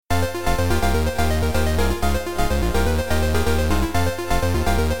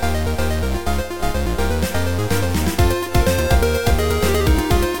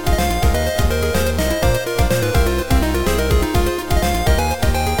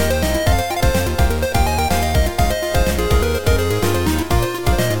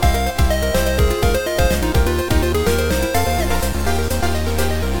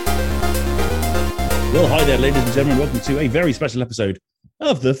ladies and gentlemen. Welcome to a very special episode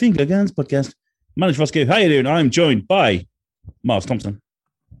of the Finger Guns podcast. My name's Roscoe. How are you doing? I'm joined by Miles Thompson.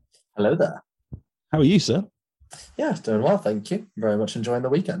 Hello there. How are you, sir? Yeah, doing well, thank you. Very much enjoying the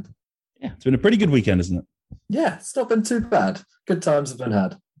weekend. Yeah, it's been a pretty good weekend, isn't it? Yeah, it's not been too bad. Good times have been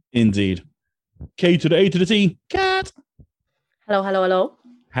had. Indeed. K to the A to the T. Cat. Hello.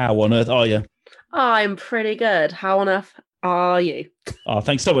 How on earth are you? I'm pretty good. How on earth are you? Oh,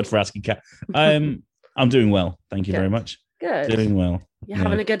 thanks so much for asking, Cat. I'm doing well. Thank you very much. Good. Doing well. You're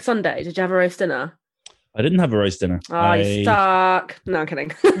having a good Sunday. Did you have a roast dinner? I didn't have a roast dinner. You stuck. No, I'm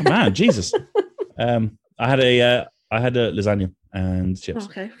kidding. Oh, man, Jesus. I had a lasagna and chips.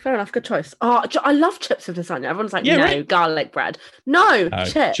 Okay, fair enough. Good choice. Oh, I love chips with lasagna. Everyone's like, Yeah, no, right? garlic bread. No,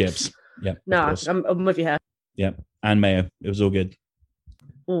 chips. Chips. Yeah. No, I'm with you here. Yeah, and mayo. It was all good.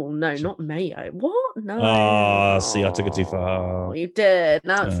 Oh, no, not mayo. What? No. Oh, see, I took it too far. Oh, you did.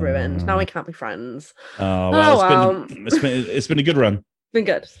 Now it's ruined. Now we can't be friends. Oh, well, well. It's been a good run. It's been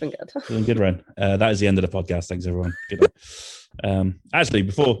good. It's been good. It's been a good run. That is the end of the podcast. Thanks, everyone. Goodbye. Actually,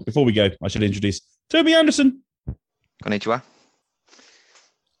 before we go, I should introduce Toby Anderson. Konnichiwa.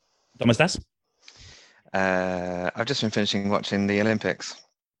 ¿Cómo estás? I've just been finishing watching the Olympics.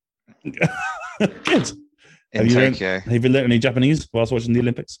 Good. In Tokyo. Have you been learning any Japanese whilst watching the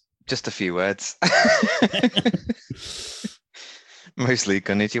Olympics? Just a few words. Mostly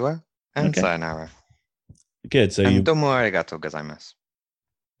konnichiwa and sayonara. Good. So and domo arigatou gozaimasu.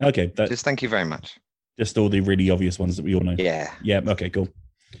 Okay. Just thank you very much. Just all the really obvious ones that we all know. Yeah. Yeah. Okay. Cool.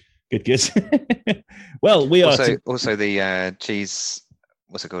 Good. Well, we are also the cheese.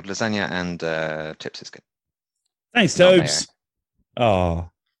 What's it called? Lasagna and chips is good. Thanks, Tobes. Oh.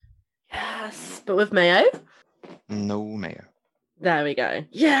 Yes, but with mayo. No mayo. There we go.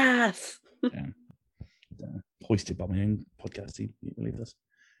 Yes. Yeah. Hoisted by my own podcast. You believe this?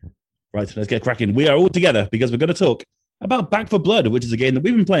 Right, let's get cracking. We are all together because we're going to talk about Back 4 Blood, which is a game that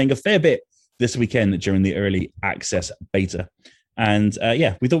we've been playing a fair bit this weekend during the early access beta. And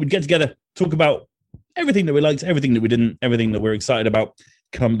we thought we'd get together, talk about everything that we liked, everything that we didn't, everything that we're excited about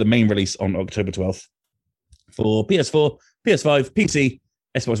come the main release on October 12th for PS4, PS5, PC,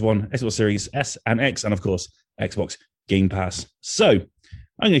 Xbox One, Xbox Series S and X, and of course, Xbox Game Pass. So I'm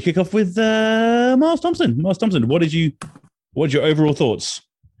going to kick off with Miles Thompson. Miles Thompson, what are your overall thoughts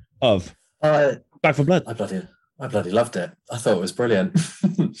of Back 4 Blood? I bloody loved it. I thought it was brilliant.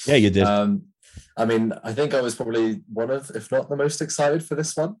 Yeah, you did. I mean, I think I was probably one of, if not the most excited for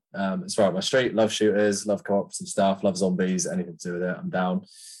this one. It's right up my street. Love shooters, love co-ops and stuff, love zombies, anything to do with it, I'm down.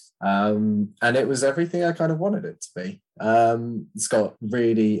 And it was everything I kind of wanted it to be. It's got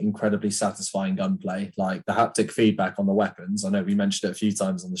really incredibly satisfying gunplay, like the haptic feedback on the weapons. I know we mentioned it a few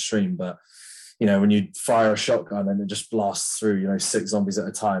times on the stream, but you know, when you fire a shotgun and it just blasts through, 6 zombies at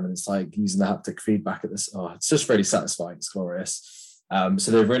a time, and it's like using the haptic feedback at this. Oh, it's just really satisfying. It's glorious.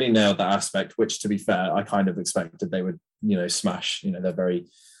 So they've really nailed that aspect, which, to be fair, I kind of expected they would, smash. They're very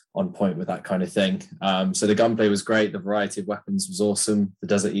on point with that kind of thing. So the gunplay was great. The variety of weapons was awesome. The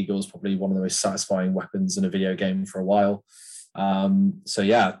Desert Eagle is probably one of the most satisfying weapons in a video game for a while. So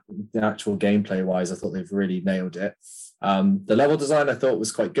yeah, the actual gameplay wise, I thought they've really nailed it. The level design I thought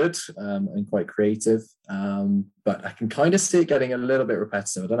was quite good and quite creative, but I can kind of see it getting a little bit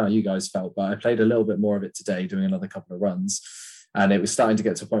repetitive. I don't know how you guys felt, but I played a little bit more of it today, doing another couple of runs, and it was starting to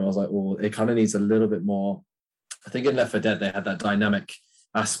get to a point where I was like, well, it kind of needs a little bit more. I think in Left 4 Dead, they had that dynamic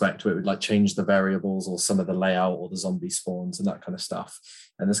aspect where it would like change the variables or some of the layout or the zombie spawns and that kind of stuff.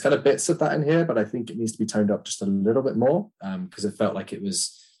 And there's kind of bits of that in here, but I think it needs to be toned up just a little bit more because it felt like it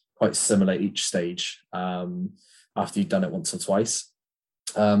was quite similar each stage after you'd done it once or twice.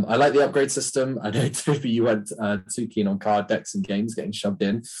 I like the upgrade system. I know, Toby, you weren't too keen on card decks and games getting shoved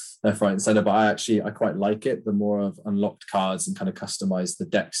in left, right, and center, but I quite like it. The more of unlocked cards and kind of customize the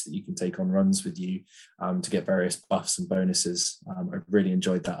decks that you can take on runs with you to get various buffs and bonuses. I really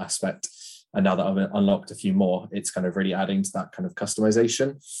enjoyed that aspect. And now that I've unlocked a few more, it's kind of really adding to that kind of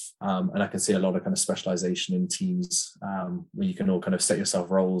customization. And I can see a lot of kind of specialization in teams where you can all kind of set yourself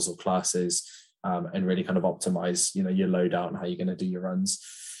roles or classes and really kind of optimize, your loadout and how you're going to do your runs.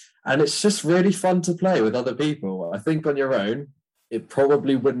 And it's just really fun to play with other people. I think on your own, it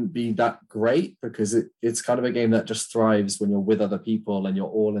probably wouldn't be that great because it's kind of a game that just thrives when you're with other people and you're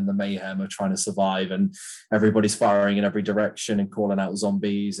all in the mayhem of trying to survive and everybody's firing in every direction and calling out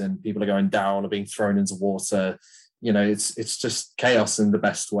zombies and people are going down or being thrown into water. It's just chaos in the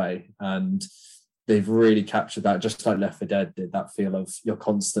best way. And they've really captured that, just like Left 4 Dead did, that feel of you're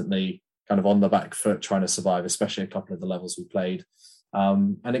constantly kind of on the back foot trying to survive, especially a couple of the levels we played.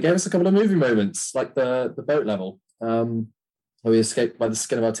 And it gave us a couple of movie moments, like the boat level. We escaped by the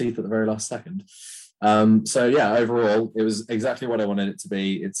skin of our teeth at the very last second. So yeah, overall, it was exactly what I wanted it to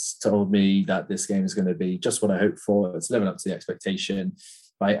be. It's told me that this game is going to be just what I hoped for. It's living up to the expectation.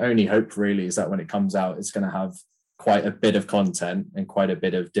 My only hope really is that when it comes out, it's going to have quite a bit of content and quite a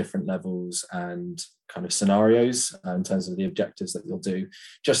bit of different levels and kind of scenarios in terms of the objectives that you'll do,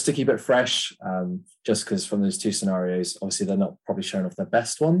 just to keep it fresh. Just because from those two scenarios, obviously they're not probably showing off their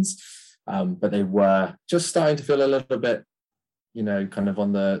best ones, but they were just starting to feel a little bit, kind of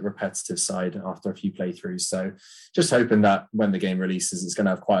on the repetitive side after a few playthroughs. So just hoping that when the game releases, it's going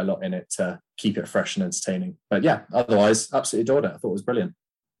to have quite a lot in it to keep it fresh and entertaining. But yeah, otherwise, absolutely adored it. I thought it was brilliant.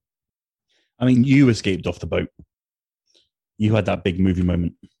 I mean, you escaped off the boat. You had that big movie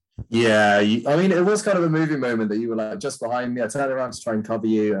moment. Yeah, I mean, it was kind of a movie moment that you were like just behind me. I turned around to try and cover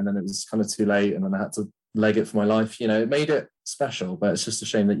you, and then it was kind of too late, and then I had to leg it for my life. It made it special, but it's just a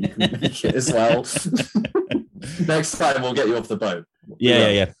shame that you couldn't make it as well. Next time we'll get you off the boat.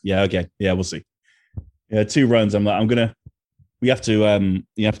 Yeah. Okay. Yeah, we'll see. Yeah, 2 runs. We have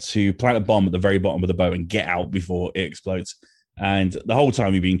to plant a bomb at the very bottom of the boat and get out before it explodes. And the whole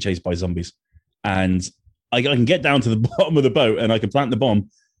time you're being chased by zombies. And I can get down to the bottom of the boat and I can plant the bomb,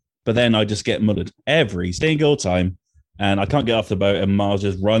 but then I just get murdered every single time. And I can't get off the boat, and Miles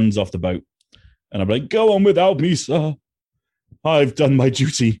just runs off the boat. And I'm like, go on without me, sir. I've done my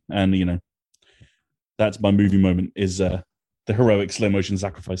duty. And, that's my movie moment, is the heroic slow motion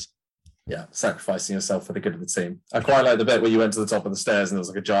sacrifice. Yeah, sacrificing yourself for the good of the team. I quite like the bit where you went to the top of the stairs and there was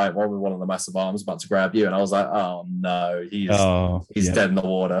like a giant one with one of the massive arms about to grab you, and I was like, oh no, he's dead in the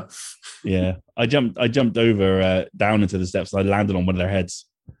water. Yeah, I jumped over down into the steps, and I landed on one of their heads,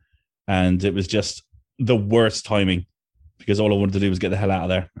 and it was just the worst timing because all I wanted to do was get the hell out of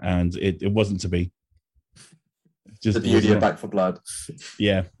there, and it wasn't to be. Just the beauty of Back 4 Blood.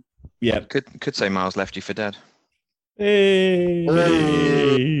 Yeah. Could say Miles left you for dead. Hey.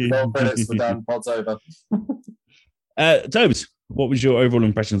 No credits for Dan. Pod's over. Tobes, what was your overall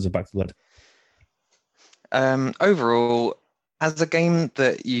impressions of Back 4 Blood? Overall, as a game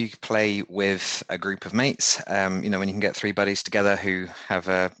that you play with a group of mates, when you can get 3 buddies together who have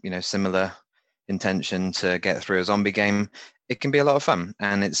a similar intention to get through a zombie game, it can be a lot of fun,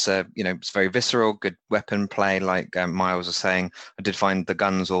 and it's it's very visceral, good weapon play. Like Miles was saying, I did find the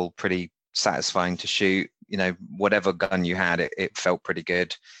guns all pretty satisfying to shoot. Whatever gun you had, it felt pretty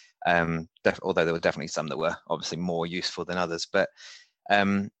good. Although there were definitely some that were obviously more useful than others. But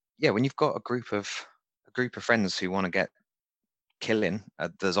when you've got a group of friends who want to get killing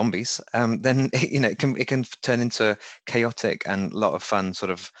the zombies, then it can turn into chaotic and a lot of fun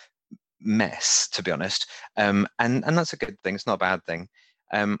sort of mess, to be honest. And that's a good thing. It's not a bad thing.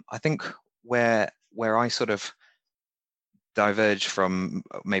 I think where I sort of diverge from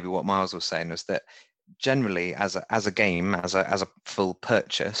maybe what Miles was saying was that generally as a game, as a full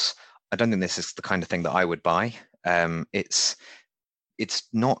purchase, I don't think this is the kind of thing that I would buy. It's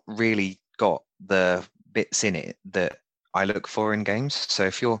not really got the bits in it that I look for in games. So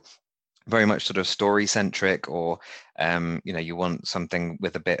if you're very much sort of story centric, or you want something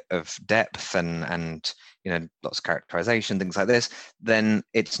with a bit of depth and lots of characterization, things like this, then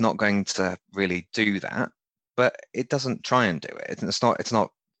it's not going to really do that. But it doesn't try and do it. It's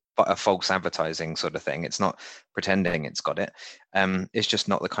not a false advertising sort of thing. It's not pretending it's got it. It's just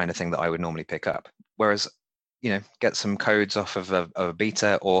not the kind of thing that I would normally pick up. Whereas, get some codes off of a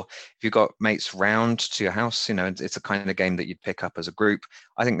beta, or if you've got mates round to your house, it's a kind of game that you'd pick up as a group.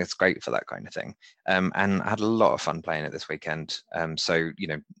 I think that's great for that kind of thing. And I had a lot of fun playing it this weekend. So,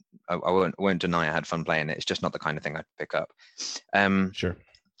 I won't deny I had fun playing it. It's just not the kind of thing I'd pick up. Sure.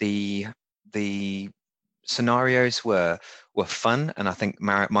 The scenarios were fun, and I think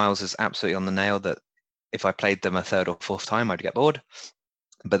Miles is absolutely on the nail that if I played them a 3rd or 4th time, I'd get bored.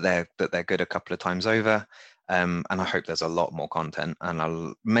 But they're good a couple of times over. And I hope there's a lot more content,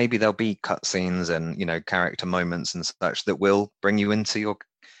 and maybe there'll be cutscenes and character moments and such that will bring you into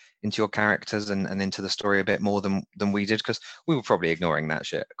your characters and into the story a bit more than we did, because we were probably ignoring that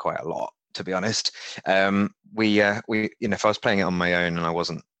shit quite a lot, to be honest. We if I was playing it on my own and I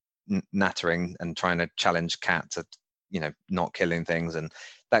wasn't nattering and trying to challenge Cat to not killing things and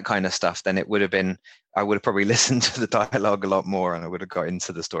that kind of stuff, then I would have probably listened to the dialogue a lot more, and I would have got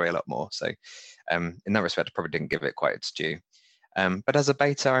into the story a lot more. So in that respect, I probably didn't give it quite its due. But as a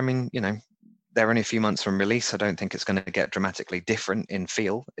beta, I mean, they're only a few months from release. I don't think it's going to get dramatically different in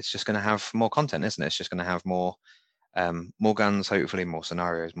feel. It's just going to have more content, isn't it? It's just going to have more guns, hopefully more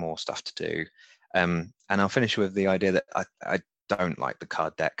scenarios, more stuff to do. And I'll finish with the idea that I don't like the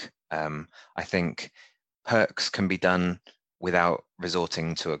card deck. I think perks can be done without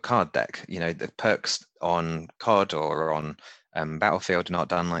resorting to a card deck. The perks on COD or on Battlefield are not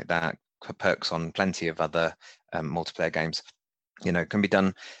done like that. perks on plenty of other multiplayer games, can be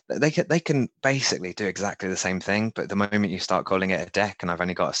done. They can basically do exactly the same thing, but the moment you start calling it a deck and I've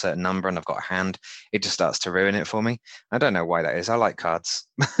only got a certain number and I've got a hand, it just starts to ruin it for me. I don't know why that is. I like cards.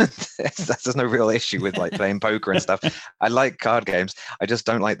 There's no real issue with like playing poker and stuff. I like card games. I just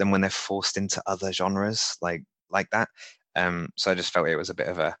don't like them when they're forced into other genres like that. So I just felt it was a bit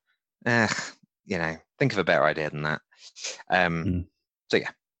of a, think of a better idea than that. So yeah,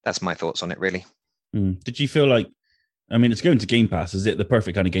 that's my thoughts on it, really. Did you feel like, I mean, it's going to Game Pass. Is it the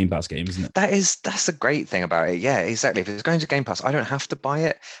perfect kind of Game Pass game, isn't it? That's the great thing about it. Yeah, exactly. If it's going to Game Pass, I don't have to buy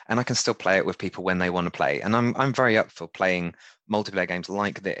it, and I can still play it with people when they want to play. And I'm very up for playing multiplayer games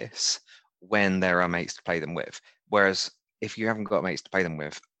like this when there are mates to play them with. Whereas if you haven't got mates to play them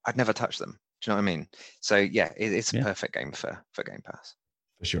with, I'd never touch them. Do you know what I mean? So yeah, it's a perfect game for Game Pass.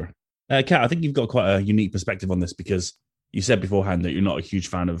 For sure. Kat, I think you've got quite a unique perspective on this because you said beforehand that you're not a huge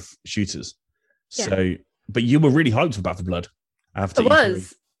fan of shooters. Yeah. So, but you were really hyped for Back 4 Blood after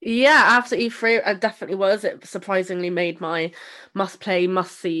E3. Yeah, after E3, I definitely was. It surprisingly made my must-play,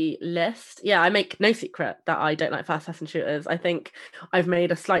 must-see list. Yeah, I make no secret that I don't like first-person shooters. I think I've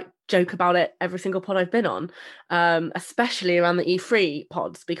made a slight joke about it every single pod I've been on, especially around the E3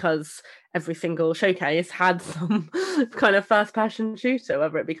 pods, because every single showcase had some kind of first-person shooter,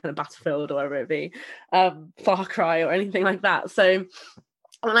 whether it be kind of Battlefield or whether it be Far Cry or anything like that. So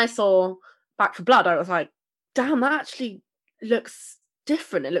when I saw Back 4 Blood, I was like, damn, that actually looks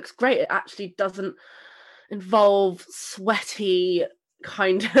different. It looks great. It actually doesn't involve sweaty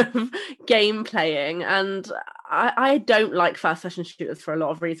kind of game playing, and I don't like first person shooters for a lot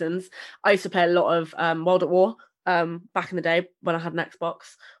of reasons. I used to play a lot of World at War back in the day when I had an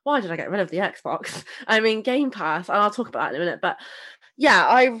Xbox. Why did I get rid of the Xbox? I mean, Game Pass, and I'll talk about that in a minute, but yeah,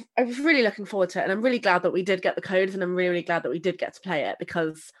 I was really looking forward to it, and I'm really glad that we did get the codes, and I'm really glad that we did get to play it,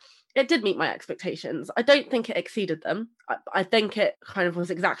 because it did meet my expectations. I don't think it exceeded them. I think it kind of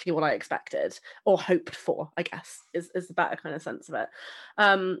was exactly what I expected or hoped for, I guess, is the better kind of sense of it.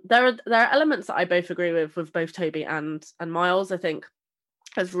 There are elements that I both agree with both Toby and Miles. I think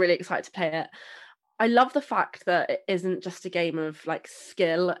I was really excited to play it. I love the fact that it isn't just a game of like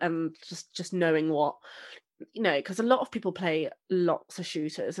skill and just knowing what, because a lot of people play lots of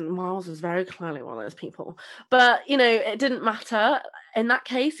shooters, and Miles was very clearly one of those people. But, it didn't matter. In that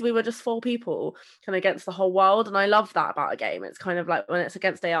case, we were just 4 people kind of against the whole world, and I love that about a game. It's kind of like when it's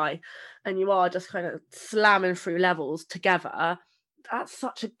against AI, and you are just kind of slamming through levels together. That's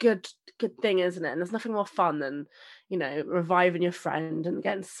such a good thing, isn't it? And there's nothing more fun than, reviving your friend and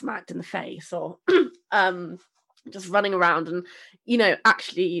getting smacked in the face, or just running around. And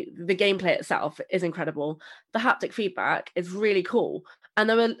actually the gameplay itself is incredible. The haptic feedback is really cool, and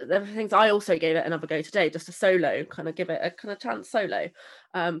there were things. I also gave it another go today, just a solo, kind of give it a kind of chance solo,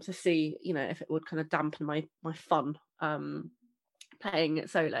 to see if it would kind of dampen my fun playing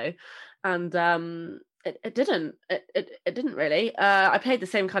it solo. And it didn't really. I played the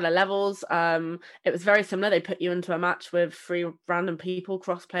same kind of levels. It was very similar. They put you into a match with 3 random people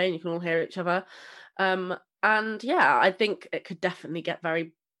cross play, and you can all hear each other. And yeah, I think it could definitely get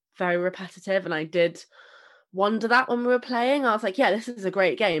very, very repetitive. And I did wonder that when we were playing. I was like, yeah, this is a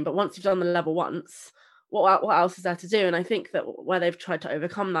great game, but once you've done the level once, what else is there to do? And I think that where they've tried to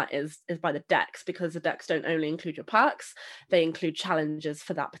overcome that is by the decks, because the decks don't only include your perks, they include challenges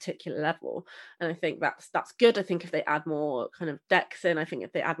for that particular level. And I think that's good. I think if they add more kind of decks in, I think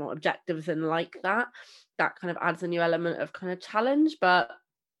if they add more objectives in like that kind of adds a new element of kind of challenge. But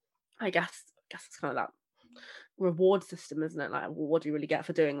I guess it's kind of that reward system, isn't it? Like, well, what do you really get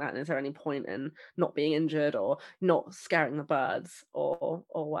for doing that? And is there any point in not being injured or not scaring the birds or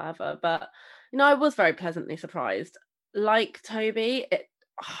whatever? But I was very pleasantly surprised. Like Toby,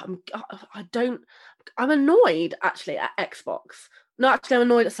 I'm annoyed actually at Xbox. No, actually, I'm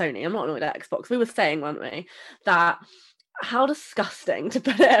annoyed at Sony. I'm not annoyed at Xbox. We were saying, weren't we, that how disgusting to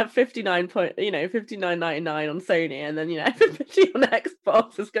put it at $59.99 on Sony, and then everybody on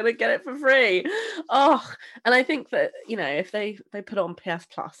Xbox is going to get it for free. Oh, and I think that if they put it on PS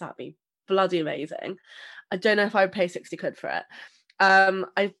Plus, that'd be bloody amazing. I don't know if I would pay 60 quid for it.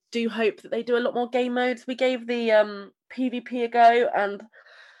 I do hope that they do a lot more game modes. We gave the PvP a go, and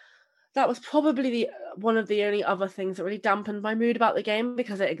that was probably one of the only other things that really dampened my mood about the game,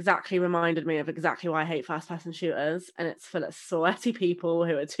 because it exactly reminded me of exactly why I hate first-person shooters, and it's full of sweaty people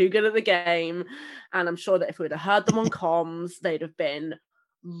who are too good at the game. And I'm sure that if we would have heard them on comms, they'd have been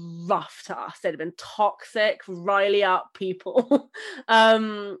rough to us. They'd have been toxic, riley up people.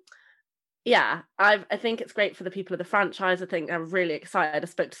 Yeah, I think it's great for the people of the franchise. I think I'm really excited. I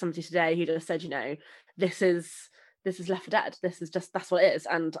spoke to somebody today who just said, this is this is Left 4 Dead. This is just, that's what it is.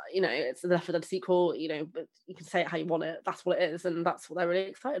 And, it's the Left 4 Dead sequel, but you can say it how you want it. That's what it is. And that's what they're really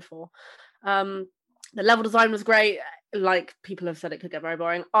excited for. The level design was great. Like people have said, it could get very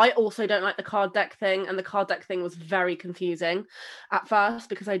boring. I also don't like the card deck thing. And the card deck thing was very confusing at first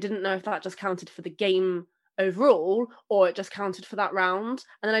because I didn't know if that just counted for the game overall or it just counted for that round.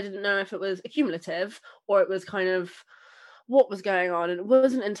 And then I didn't know if it was accumulative or it was kind of what was going on. And it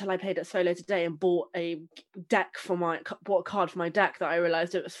wasn't until I played it solo today and bought a card for my deck that I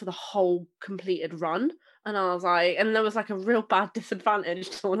realized it was for the whole completed run. And I was like, and there was like a real bad disadvantage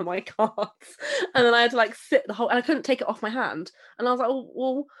to one of my cards. And then I had to like sit the whole, and I couldn't take it off my hand. And I was like, oh,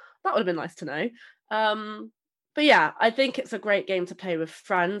 well, that would have been nice to know. But yeah, I think it's a great game to play with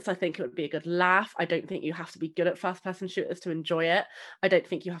friends. I think it would be a good laugh. I don't think you have to be good at first-person shooters to enjoy it. I don't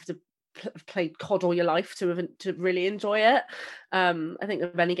think you have to play COD all your life to really enjoy it. I think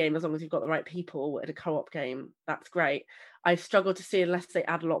with any game, as long as you've got the right people in a co-op game, that's great. I struggle to see, unless they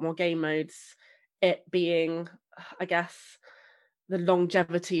add a lot more game modes, it being, I guess, the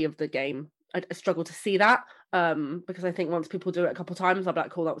longevity of the game. I struggle to see that because I think once people do it a couple of times, I'll be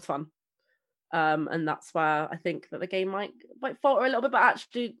like, cool, that was fun. And that's where I think that the game might falter a little bit, but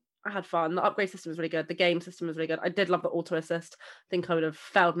actually I had fun. The upgrade system was really good. The game system was really good. I did love the auto assist. I think I would have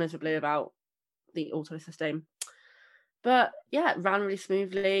failed miserably without the auto assist aim. But yeah, it ran really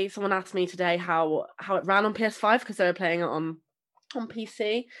smoothly. Someone asked me today how it ran on PS5 because they were playing it on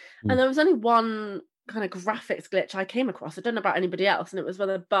PC. And there was only one kind of graphics glitch I came across. I don't know about anybody else, and it was where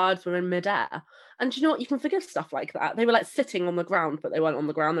the birds were in midair. And you know what? You can forgive stuff like that. They were like sitting on the ground, but they weren't on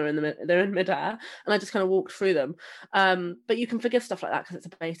the ground. They're in midair, and I just kind of walked through them. But you can forgive stuff like that because it's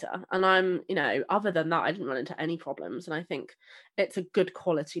a beta. And I'm, other than that, I didn't run into any problems. And I think it's a good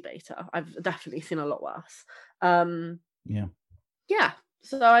quality beta. I've definitely seen a lot worse. Yeah.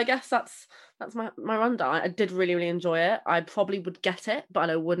 So I guess that's my rundown. I did really, really enjoy it. I probably would get it, but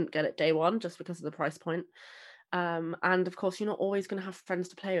I wouldn't get it day one just because of the price point. And of course, you're not always going to have friends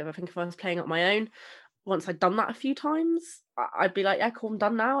to play with. I think if I was playing on my own, once I'd done that a few times, I'd be like, yeah, cool, I'm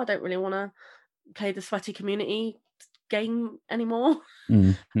done now. I don't really want to play the sweaty community game anymore.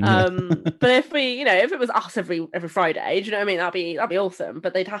 But if if it was us every Friday, do you know what I mean? That'd be awesome.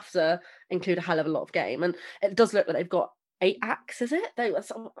 But they'd have to include a hell of a lot of game, and it does look like they've got 8 acts, is it?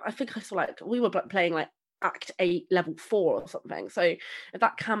 I think I saw like we were playing like Act 8, Level 4 or something. So if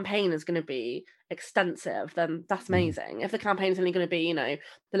that campaign is going to be extensive, then that's amazing. If the campaign is only going to be, the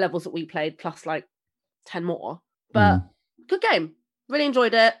levels that we played plus like 10 more, but good game. Really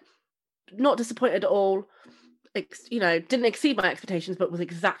enjoyed it. Not disappointed at all. Didn't exceed my expectations, but was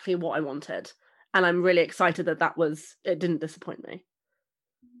exactly what I wanted. And I'm really excited that it didn't disappoint me.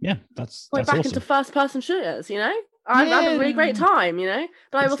 Yeah, that's back awesome. into first-person shooters, I had a really great time,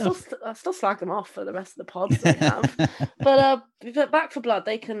 but I will still slag them off for the rest of the pods that we have. But Back 4 Blood,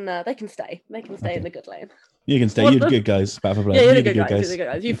 they can stay. They can stay in the good lane. You can stay. You're the good guys. Back 4 Blood. Yeah, you're the good guys. You're the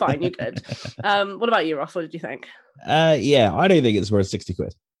good guys. You're fine. You're good. What about you, Ross? What did you think? Yeah, I don't think it's worth 60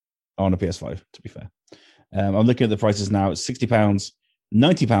 quid on a PS5. To be fair, I'm looking at the prices now. It's £60,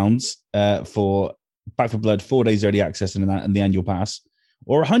 £90 for Back 4 Blood 4 days early access and the annual pass,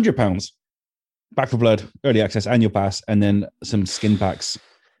 or £100. Back 4 Blood, early access, annual pass, and then some skin packs.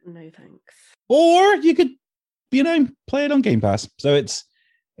 No thanks. Or you could, play it on Game Pass. So it's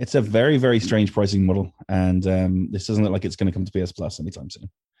a very, very strange pricing model, and this doesn't look like it's going to come to PS Plus anytime soon,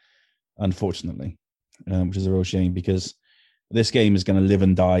 unfortunately, which is a real shame because this game is going to live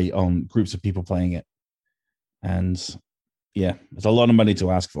and die on groups of people playing it. And yeah, it's a lot of money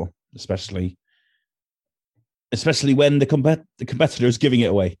to ask for, especially when the competitor is giving it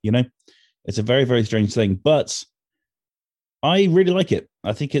away, It's a very, very strange thing, but I really like it.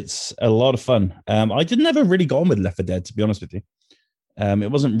 I think it's a lot of fun. I never really got on with Left 4 Dead, to be honest with you. It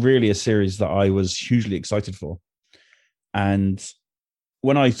wasn't really a series that I was hugely excited for. And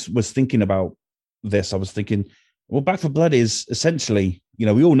when I was thinking about this, I was thinking, well, Back 4 Blood is essentially,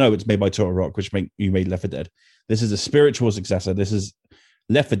 we all know it's made by Turtle Rock, which made Left 4 Dead. This is a spiritual successor. This is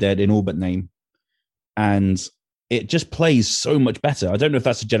Left 4 Dead in all but name. And it just plays so much better. I don't know if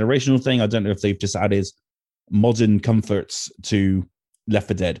that's a generational thing. I don't know if they've just added modern comforts to Left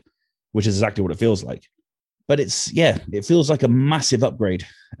 4 Dead, which is exactly what it feels like. But it feels like a massive upgrade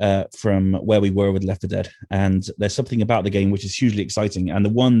from where we were with Left 4 Dead. And there's something about the game which is hugely exciting. And the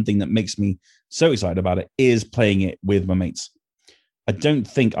one thing that makes me so excited about it is playing it with my mates. I don't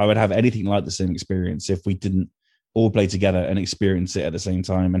think I would have anything like the same experience if we didn't all play together and experience it at the same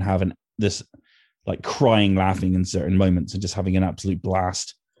time and have this like crying, laughing in certain moments and just having an absolute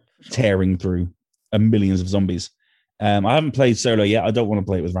blast tearing through millions of zombies. I haven't played solo yet. I don't want to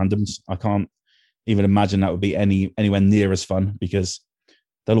play it with randoms. I can't even imagine that would be anywhere near as fun, because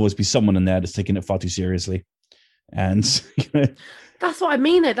there'll always be someone in there that's taking it far too seriously. And that's what I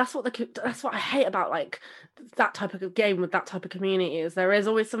mean. That's what I hate about like that type of game with that type of community, is there is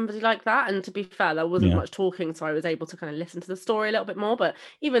always somebody like that. And to be fair, there wasn't much talking, so I was able to kind of listen to the story a little bit more. But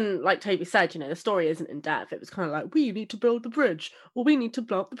even like Toby said, the story isn't in depth. It was kind of like, we need to build the bridge, or we need to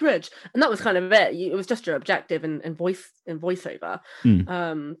blow up the bridge, and that was kind of it. It was just your objective and voiceover.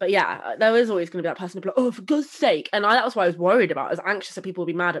 But yeah, there is always going to be that person who'll be like, oh, for God's sake. And that was what I was worried about. I was anxious that people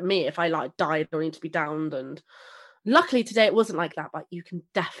would be mad at me if I like died or need to be downed. And luckily today it wasn't like that, but you can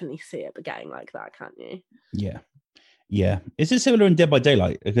definitely see it getting like that, can't you? Yeah. Is it similar in Dead by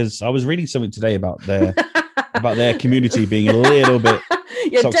Daylight? Because I was reading something today about their community being a little bit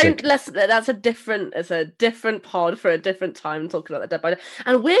toxic. Don't listen. It's a different pod for a different time talking about the Dead by Daylight.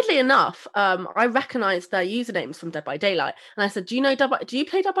 And weirdly enough, I recognized their usernames from Dead by Daylight, and I said, do you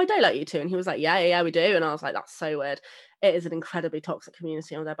play Dead by Daylight, you two? And he was like, yeah, we do. And I was like, that's so weird. It is an incredibly toxic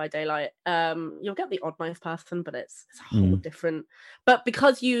community on Dead by Daylight. You'll get the odd nice person, but it's a whole different. But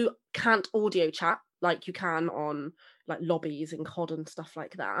because you can't audio chat like you can on like lobbies in COD and stuff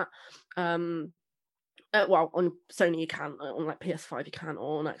like that, well, on Sony you can, on like PS5 you can,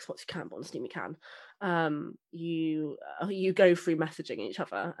 or on Xbox you can, but on Steam you can. You go through messaging each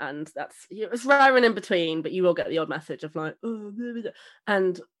other, and it's rare and in between, but you will get the odd message of like, oh, blah, blah, blah.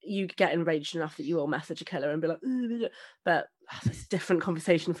 And you get enraged enough that you will message a killer and be like, oh, blah, blah. But it's a different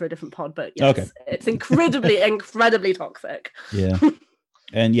conversation for a different pod. But yes, It's incredibly toxic. Yeah.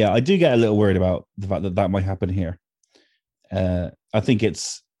 And yeah, I do get a little worried about the fact that might happen here. I think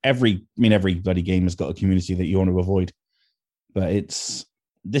every bloody game has got a community that you want to avoid, but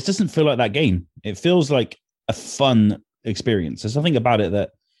this doesn't feel like that game. It feels like a fun experience. There's something about it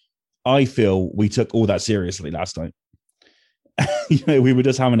that I feel we took all that seriously last night. We were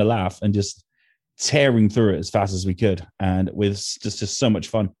just having a laugh and just tearing through it as fast as we could, and with just so much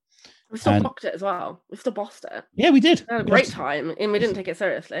fun. We still blocked it as well. We still bossed it. Yeah, we did. We had a great time, and we didn't take it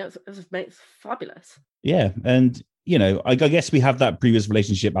seriously. It was fabulous. Yeah, and I guess we have that previous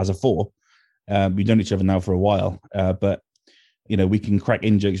relationship as a four. We've known each other now for a while, but we can crack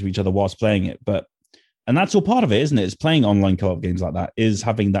in jokes with each other whilst playing it. And that's all part of it, isn't it? It's playing online co-op games like that, is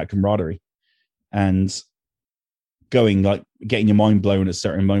having that camaraderie and getting your mind blown at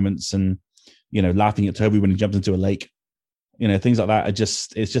certain moments, and laughing at Toby when he jumped into a lake. Things like that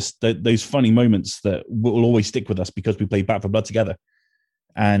it's just those funny moments that will always stick with us because we played Back 4 Blood together.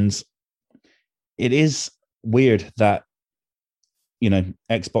 And it is weird that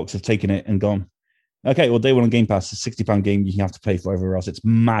Xbox have taken it and gone, okay, well, day one on Game Pass, a £60 game you have to pay for everywhere else. It's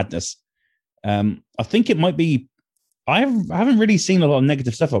madness. I think it might be. I haven't really seen a lot of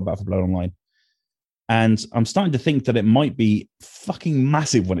negative stuff about Back 4 Blood online, and I'm starting to think that it might be fucking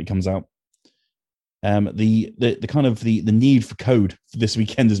massive when it comes out. The kind of the need for code for this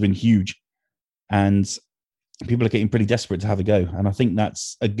weekend has been huge, and people are getting pretty desperate to have a go, and I think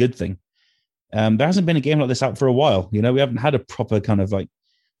that's a good thing. There hasn't been a game like this out for a while. We haven't had a proper kind of like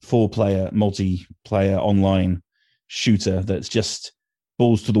 4-player multiplayer online shooter that's just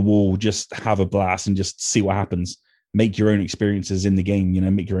balls to the wall, just have a blast and just see what happens. Make your own experiences in the game,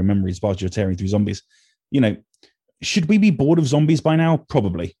 make your own memories whilst you're tearing through zombies. Should we be bored of zombies by now?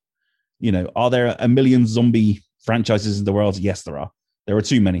 Probably. Are there a million zombie franchises in the world? Yes, there are. There are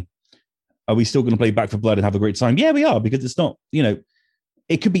too many. Are we still going to play Back 4 Blood and have a great time? Yeah, we are, because it's not,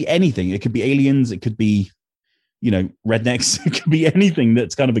 it could be anything. It could be aliens. It could be, rednecks. It could be anything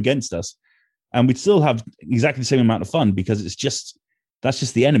that's kind of against us. And we'd still have exactly the same amount of fun, because that's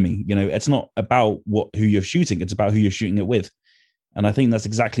just the enemy. It's not about who you're shooting. It's about who you're shooting it with. And I think that's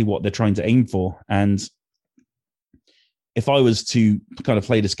exactly what they're trying to aim for. And if I was to kind of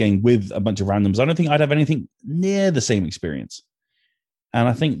play this game with a bunch of randoms, I don't think I'd have anything near the same experience. And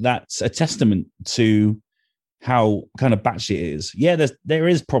I think that's a testament to how kind of batshit it is. Yeah, there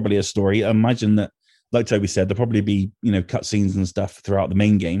is probably a story. I imagine that, like Toby said, there'll probably be, cutscenes and stuff throughout the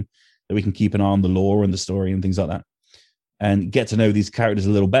main game that we can keep an eye on the lore and the story and things like that, and get to know these characters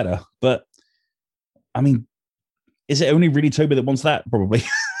a little better. But I mean, is it only really Toby that wants that? Probably.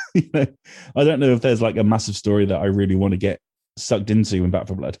 I don't know if there's like a massive story that I really want to get sucked into in Back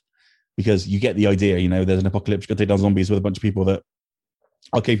 4 Blood, because you get the idea, there's an apocalypse, you've got to take down zombies with a bunch of people that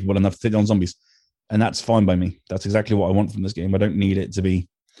are capable enough to take down zombies. And that's fine by me. That's exactly what I want from this game. I don't need it to be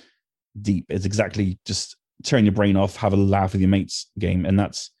deep. It's exactly just turn your brain off, have a laugh with your mates game. And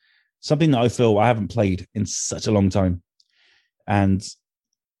that's something that I feel I haven't played in such a long time. And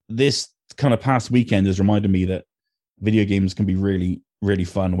this kind of past weekend has reminded me that video games can be really, really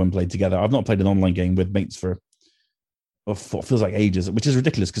fun when played together. I've not played an online game with mates for of what feels like ages, which is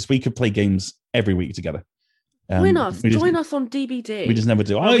ridiculous because we could play games every week together. Join us on DBD. We just never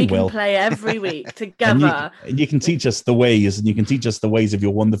do. We can play every week together. And you can teach us the ways, and you can teach us the ways of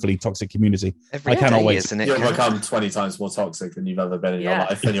your wonderfully toxic community. Every I cannot day, wait. Isn't it? You'll become 20 times more toxic than you've ever been in your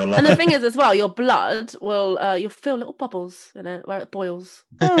life. In your life. And the thing is, as well, your blood will you'll feel little bubbles in it where it boils.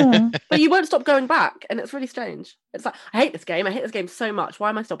 But you won't stop going back, and it's really strange. It's like, I hate this game. I hate this game so much. Why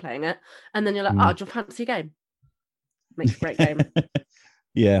am I still playing it? And then you're like, do you fancy a game? Makes a great game.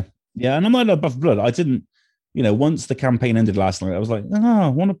 Yeah, and I'm not a Buff Blood. I didn't. Once the campaign ended last night, I was like, I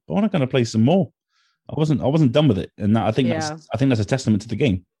want to kind of play some more. I wasn't done with it, and I think that's a testament to the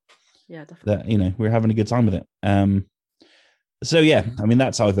game. Yeah, definitely. That we're having a good time with it. So yeah, I mean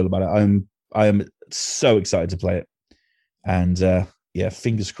that's how I feel about it. I am so excited to play it, and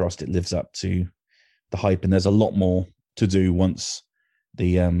fingers crossed it lives up to the hype. And there's a lot more to do once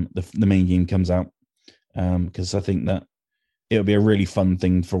the main game comes out, because I think that it'll be a really fun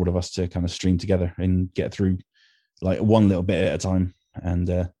thing for all of us to kind of stream together and get through like one little bit at a time. And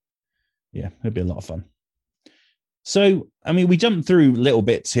it'll be a lot of fun. So, I mean, we jumped through little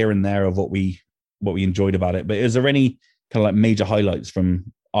bits here and there of what we enjoyed about it, but is there any kind of like major highlights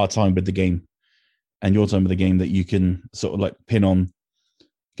from our time with the game and your time with the game that you can sort of like pin on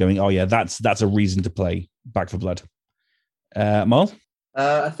going, oh yeah, that's a reason to play Back 4 Blood? Miles?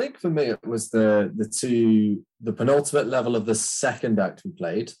 I think for me it was the penultimate level of the second act we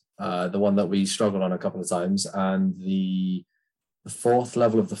played, the one that we struggled on a couple of times, and the fourth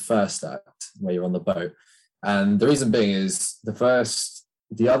level of the first act where you're on the boat. And the reason being is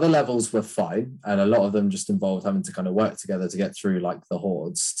the other levels were fine, and a lot of them just involved having to kind of work together to get through like the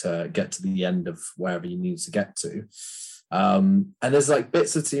hordes to get to the end of wherever you need to get to. And there's like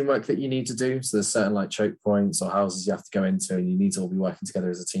bits of teamwork that you need to do. So there's certain like choke points or houses you have to go into, and you need to all be working together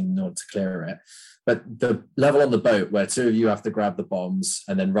as a team in order to clear it. But the level on the boat where two of you have to grab the bombs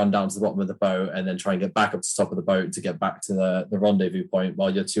and then run down to the bottom of the boat and then try and get back up to the top of the boat to get back to the rendezvous point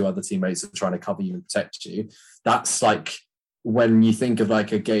while your two other teammates are trying to cover you and protect you. That's like, when you think of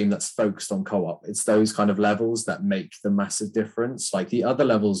like a game that's focused on co-op, it's those kind of levels that make the massive difference. Like the other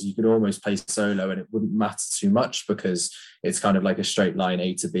levels, you could almost play solo and it wouldn't matter too much because it's kind of like a straight line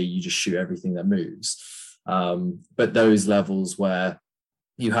A to B. You just shoot everything that moves. But those levels where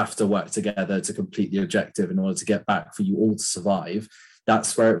you have to work together to complete the objective in order to get back for you all to survive,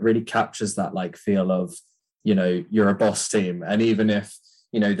 that's where it really captures that like feel of, you're a boss team. And even if,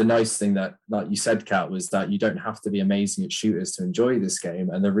 the nice thing that, like you said, Kat, was that you don't have to be amazing at shooters to enjoy this game.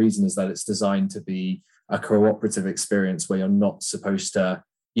 And the reason is that it's designed to be a cooperative experience where you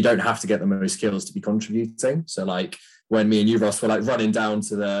don't have to get the most kills to be contributing. So like when me and you, Ross, were like running down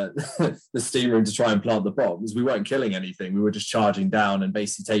to the steam room to try and plant the bombs, we weren't killing anything. We were just charging down and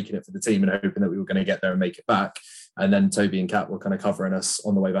basically taking it for the team and hoping that we were going to get there and make it back. And then Toby and Kat were kind of covering us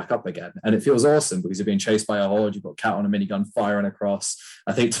on the way back up again. And it feels awesome because you're being chased by a horde. You've got Kat on a minigun firing across.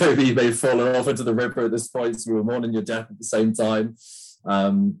 I think Toby may have fallen off into the river at this point, so we were mourning your death at the same time.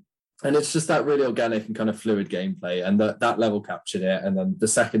 And it's just that really organic and kind of fluid gameplay. And that level captured it. And then the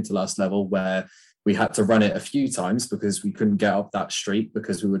second to last level where we had to run it a few times because we couldn't get up that street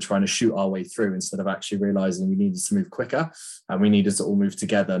because we were trying to shoot our way through instead of actually realizing we needed to move quicker and we needed to all move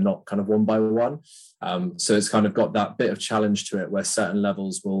together, not kind of one by one. So it's kind of got that bit of challenge to it where certain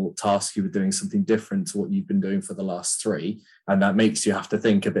levels will task you with doing something different to what you've been doing for the last three. And that makes you have to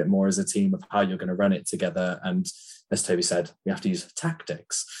think a bit more as a team of how you're going to run it together. And as Toby said, we have to use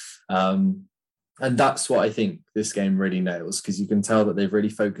tactics. And that's what I think this game really nails, because you can tell that they've really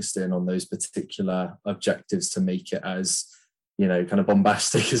focused in on those particular objectives to make it as, kind of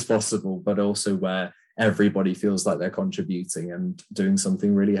bombastic as possible, but also where everybody feels like they're contributing and doing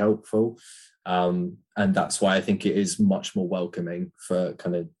something really helpful. And that's why I think it is much more welcoming for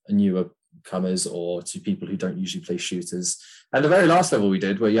kind of newer comers or to people who don't usually play shooters. And the very last level we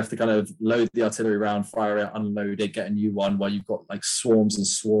did, where you have to kind of load the artillery round, fire it, unload it, get a new one, while you've got like swarms and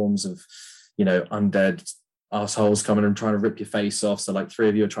swarms of undead assholes coming and trying to rip your face off. So like three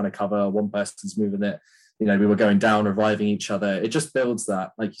of you are trying to cover, one person's moving it. We were going down, reviving each other. It just builds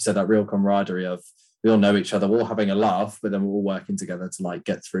that, like you said, that real camaraderie of we all know each other, we're all having a laugh, but then we're all working together to like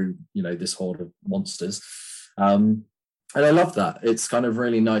get through, this horde of monsters. And I love that. It's kind of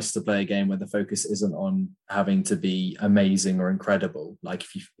really nice to play a game where the focus isn't on having to be amazing or incredible. Like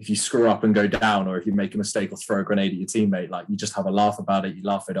if you screw up and go down, or if you make a mistake or throw a grenade at your teammate, like you just have a laugh about it, you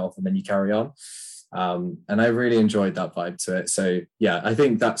laugh it off, and then you carry on. And I really enjoyed that vibe to it. So yeah, I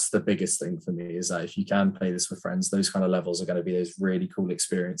think that's the biggest thing for me, is that if you can play this with friends, those kind of levels are going to be those really cool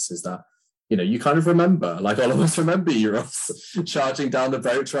experiences that, you kind of remember, like all of us remember Euros charging down the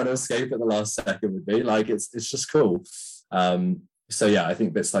boat trying to escape at the last second would be like, it's just cool. So yeah, I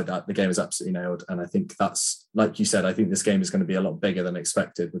think bits like that, the game is absolutely nailed. And I think that's, like you said, I think this game is going to be a lot bigger than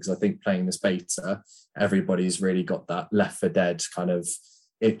expected, because I think playing this beta, everybody's really got that Left 4 Dead kind of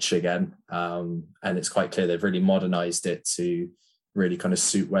itch again. And it's quite clear they've really modernized it to really kind of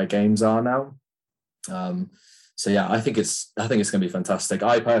suit where games are now. So yeah, I think it's going to be fantastic.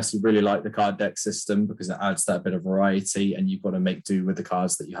 I personally really like the card deck system because it adds that bit of variety, and you've got to make do with the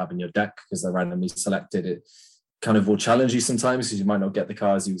cards that you have in your deck because they're randomly selected. It kind of will challenge you sometimes because you might not get the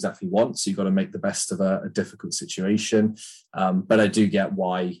cards you exactly want. So you've got to make the best of a difficult situation. But I do get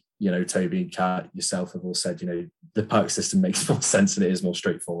why, Toby and Kat, yourself have all said, the perk system makes more sense and it is more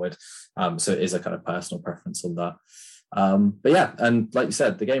straightforward. So it is a kind of personal preference on that. But yeah, and like you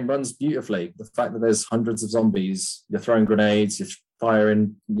said, the game runs beautifully. The fact that there's hundreds of zombies, you're throwing grenades, you're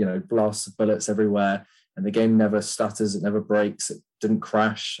firing, blasts of bullets everywhere, and the game never stutters, it never breaks, it didn't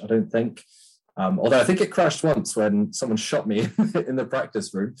crash, I don't think. Although I think it crashed once when someone shot me in the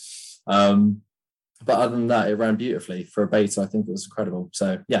practice room. But other than that, it ran beautifully. For a beta, I think it was incredible.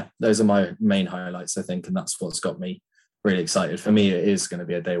 So yeah, those are my main highlights, I think, and that's what's got me really excited. For me, it is going to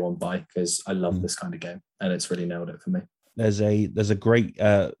be a day one buy because I love this kind of game, and it's really nailed it for me. There's a great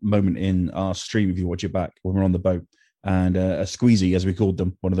moment in our stream, if you watch it back, when we're on the boat, and a squeezy, as we called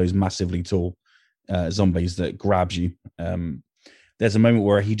them, one of those massively tall zombies that grabs you. There's a moment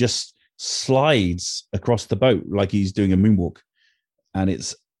where he just slides across the boat like he's doing a moonwalk, and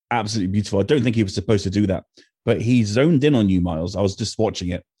it's absolutely beautiful. I don't think he was supposed to do that, but he zoned in on you, Miles. I was just watching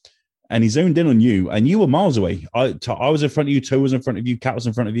it, and he zoned in on you, and you were miles away. I was in front of you, Toe was in front of you, Cat was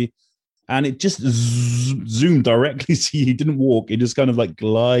in front of you, and it just zoomed directly to you. He didn't walk. It just kind of like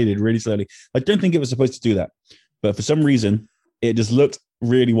glided really slowly. I don't think it was supposed to do that, but for some reason, it just looked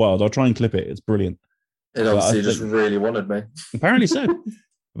really wild. I'll try and clip it. It's brilliant. It obviously just really wanted me. Apparently so.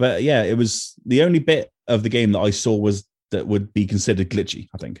 But yeah, it was the only bit of the game that I saw was that would be considered glitchy,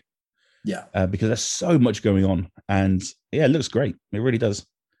 I think. Yeah. Because there's so much going on. And yeah, it looks great. It really does.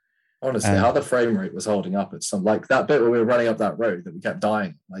 Honestly, how the frame rate was holding up at some, like that bit where we were running up that road that we kept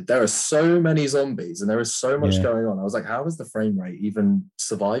dying. Like there are so many zombies and there is so much going on. I was like, how is the frame rate even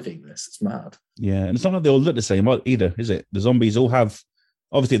surviving this? It's mad. Yeah. And it's not like they all look the same either, is it? The zombies all have,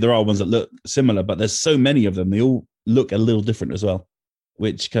 obviously there are ones that look similar, but there's so many of them. They all look a little different as well,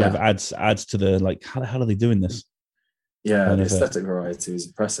 which kind of adds to the, like, how the hell are they doing this? Yeah, the aesthetic variety is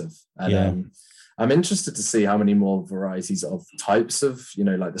impressive. And I'm interested to see how many more varieties of types of,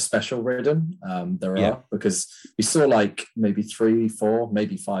 like the special ridden there are, because we saw like maybe 3, 4,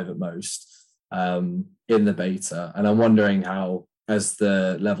 maybe 5 at most in the beta. And I'm wondering how, as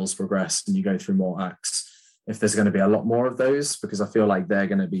the levels progress and you go through more acts, if there's going to be a lot more of those, because I feel like they're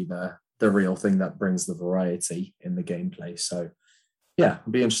going to be the real thing that brings the variety in the gameplay. So yeah,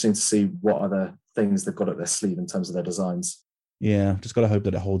 it'll be interesting to see what other things they've got up their sleeve in terms of their designs. Yeah, just got to hope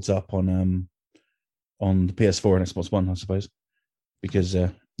that it holds up on the PS4 and Xbox One, I suppose, because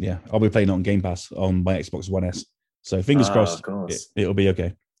I'll be playing it on Game Pass on my Xbox One S. So fingers crossed, it'll be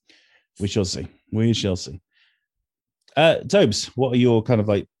okay. We shall see. Tobes, what are your kind of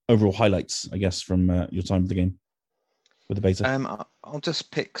like overall highlights, I guess, from your time with the game, with the beta? I'll just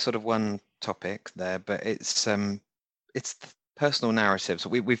pick sort of one topic there, but it's personal narratives.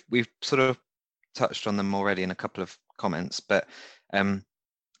 We've sort of touched on them already in a couple of comments, but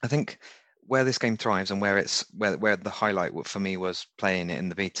I think where this game thrives and where the highlight for me was playing it in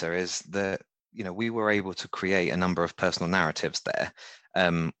the beta is that we were able to create a number of personal narratives there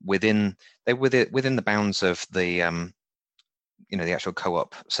within the bounds of the the actual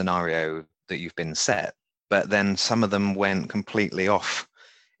co-op scenario that you've been set, but then some of them went completely off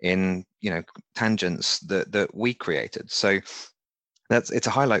in tangents that we created. So it's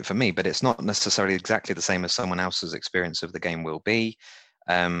a highlight for me, but it's not necessarily exactly the same as someone else's experience of the game will be,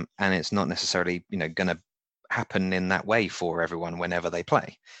 and it's not necessarily going to happen in that way for everyone whenever they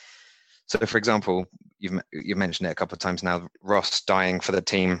play. So, for example, you've mentioned it a couple of times now. Ross dying for the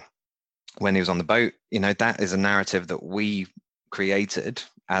team when he was on the boat. That is a narrative that we created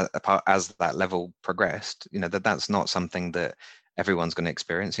as that level progressed. That's not something that everyone's going to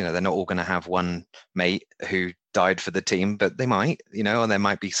experience. They're not all going to have one mate who died for the team, but they might, or there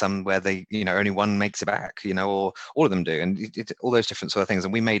might be some where they, only one makes it back, or all of them do, and all those different sort of things.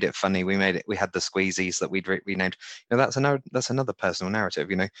 And we made it funny. We had the squeezies that we'd renamed. That's another personal narrative.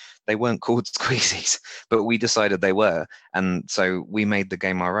 They weren't called squeezies, but we decided they were, and so we made the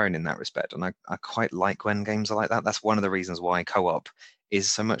game our own in that respect. And I quite like when games are like that. That's one of the reasons why co-op is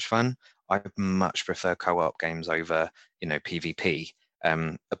so much fun. I much prefer co-op games over, PvP.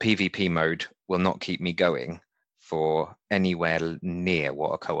 a PvP mode will not keep me going for anywhere near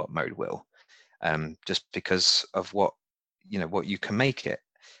what a co-op mode will, just because of what you can make it.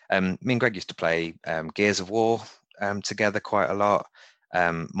 Me and Greg used to play Gears of War together quite a lot,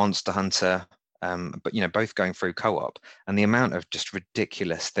 Monster Hunter, but both going through co-op, and the amount of just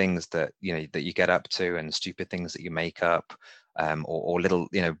ridiculous things that you get up to, and stupid things that you make up, or little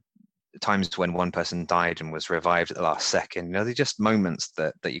times when one person died and was revived at the last second. They're just moments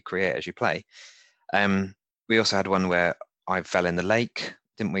that you create as you play. We also had one where I fell in the lake,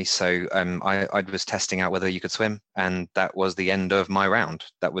 didn't we? So I was testing out whether you could swim, and that was the end of my round.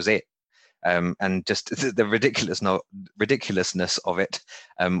 That was it. And just the ridiculousness of it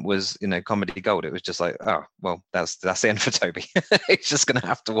was comedy gold. It was just like, oh well, that's the end for Toby. He's just gonna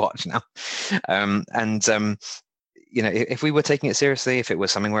have to watch now. If we were taking it seriously, if it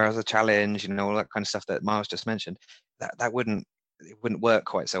was something where it was a challenge, all that kind of stuff that Miles just mentioned, that wouldn't work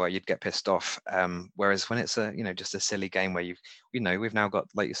quite so well. You'd get pissed off. Whereas when it's just a silly game where we've now got,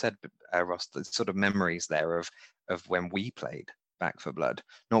 like you said, Ross, the sort of memories there of when we played Back 4 Blood,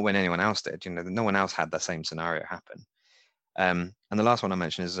 not when anyone else did. No one else had the same scenario happen. And the last one I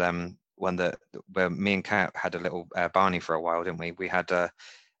mentioned is one where me and Kat had a little Barney for a while, didn't we? We had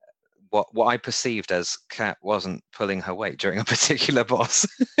what I perceived as Kat wasn't pulling her weight during a particular boss.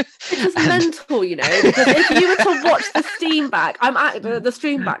 It's mental, because if you were to watch the stream back, I'm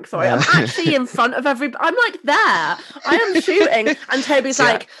actually in front of I'm like there. I am shooting, and Toby's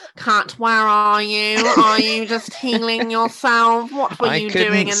like, Kat, where are you? Are you just healing yourself? What were you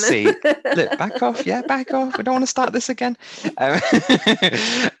doing in this? Look, back off. Yeah, back off. We don't want to start this again.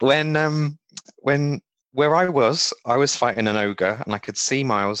 When where I was fighting an ogre, and I could see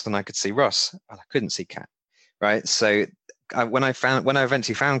Miles and I could see Ross, and I couldn't see Kat. Right, so when I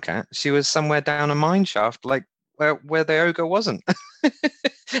eventually found Kat, she was somewhere down a mine shaft, like where the ogre wasn't,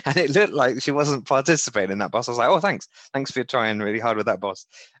 and it looked like she wasn't participating in that boss. I was like, oh, thanks for trying really hard with that boss.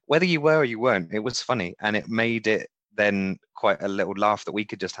 Whether you were or you weren't, it was funny, and it made it then quite a little laugh that we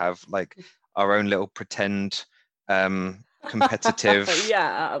could just have like our own little pretend competitive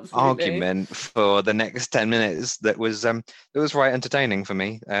argument for the next 10 minutes that was right entertaining for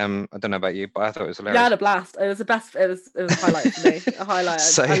me. I don't know about you, but I thought it was hilarious. Yeah, I had a blast. It was the best. It was a highlight for me. A highlight.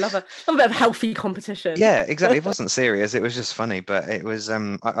 So, I love a bit of healthy competition. Yeah, exactly. It wasn't serious, it was just funny, but it was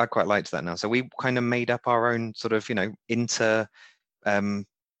I quite liked that now. So we kind of made up our own sort of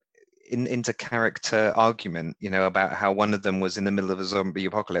into character argument, about how one of them was in the middle of a zombie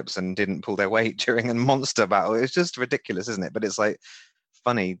apocalypse and didn't pull their weight during a monster battle. It's just ridiculous, isn't it? But it's like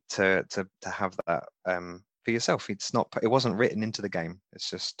funny to have that for yourself. It wasn't written into the game. It's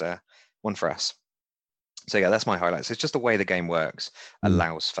just one for us. So yeah, that's my highlights. It's just the way the game works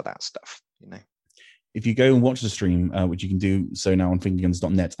allows for that stuff. If you go and watch the stream, which you can do so now on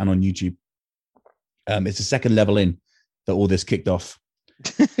fingerguns.net and on YouTube, it's the second level in that all this kicked off.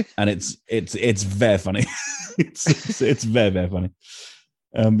 And it's very funny. it's very, very funny.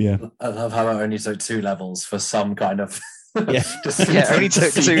 Yeah. I love how it only took 2 levels for some kind of it only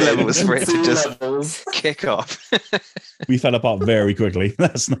took 2 levels for it to just kick off. We fell apart very quickly.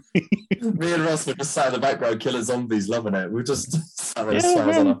 That's nice. Me and Ross were just sat in the background killing zombies, loving it. We were just sat with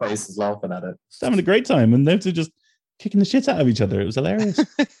smiles on our faces, laughing at it. Just having a great time, and they were just kicking the shit out of each other. It was hilarious.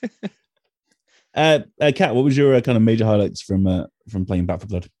 Kat, what was your kind of major highlights from playing Back 4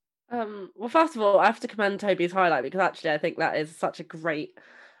 Blood? Well, first of all, I have to commend Toby's highlight, because actually I think that is such a great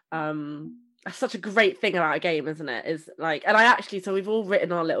thing about a game, isn't it? Is like, and I actually, so we've all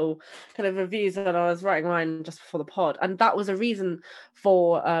written our little kind of reviews, and I was writing mine just before the pod, and that was a reason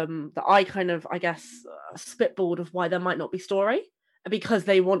for that I kind of, I guess, spitballed of why there might not be story. Because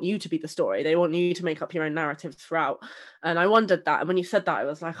they want you to be the story. They want you to make up your own narratives throughout. And I wondered that. And when you said that, I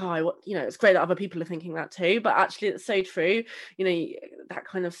was like, it's great that other people are thinking that too. But actually, it's so true. That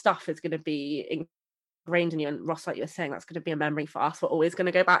kind of stuff is going to be ingrained in you. And Ross, like you were saying, that's going to be a memory for us. We're always going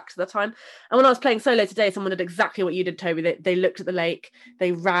to go back to the time. And when I was playing solo today, someone did exactly what you did, Toby. They looked at the lake.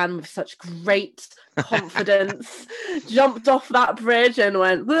 They ran with such great confidence, jumped off that bridge and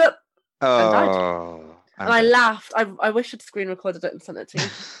went, whoop, and died. And I laughed. I wish I'd screen recorded it and sent it to you.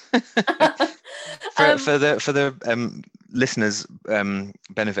 For the listeners'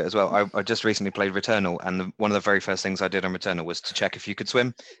 benefit as well, I just recently played Returnal, and one of the very first things I did on Returnal was to check if you could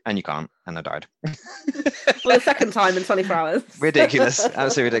swim, and you can't, and I died. For the second time in 24 hours. Ridiculous.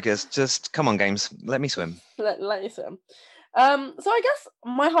 Absolutely ridiculous. Just come on, games. Let me swim. Let me swim. So I guess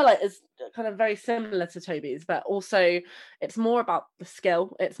my highlight is kind of very similar to Toby's, but also it's more about the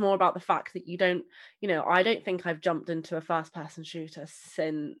skill. It's more about the fact that I don't think I've jumped into a first person shooter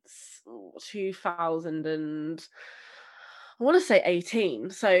since 2000 and I want to say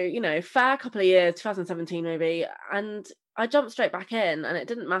 18. So, fair couple of years, 2017 maybe. And I jumped straight back in, and it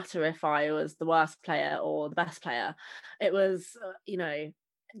didn't matter if I was the worst player or the best player. It was,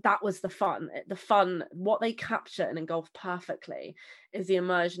 that was the fun. The fun, what they capture and engulf perfectly is the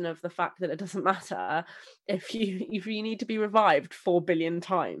immersion of the fact that it doesn't matter if you need to be revived 4 billion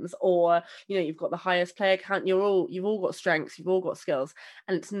times, or you've got the highest player count. You've all got strengths, you've all got skills,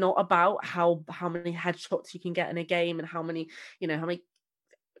 and it's not about how many headshots you can get in a game and how many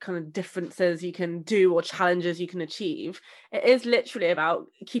kind of differences you can do or challenges you can achieve. It is literally about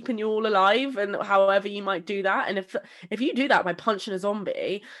keeping you all alive, and however you might do that. And if you do that by punching a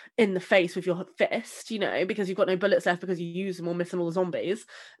zombie in the face with your fist, because you've got no bullets left because you use them or miss them all the zombies,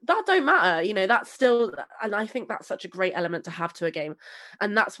 that don't matter. That's still, and I think that's such a great element to have to a game.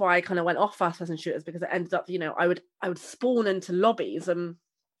 And that's why I kind of went off first-person shooters, because it ended up, I would spawn into lobbies and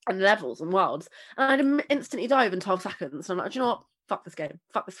levels and worlds, and I'd instantly die within 12 seconds. And I'm like, do you know what? Fuck this game.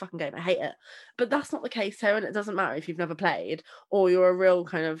 Fuck this fucking game. I hate it. But that's not the case here, and it doesn't matter if you've never played or you're a real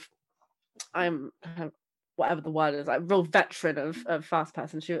whatever the word is, like real veteran of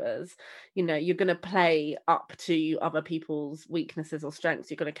fast-person shooters. You're going to play up to other people's weaknesses or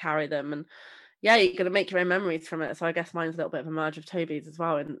strengths. You're going to carry them, and yeah, you're going to make your own memories from it. So I guess mine's a little bit of a merge of Toby's as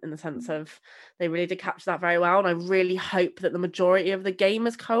well, in the sense of they really did capture that very well. And I really hope that the majority of the game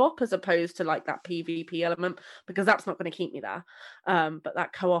is co-op as opposed to like that PvP element, because that's not going to keep me there. But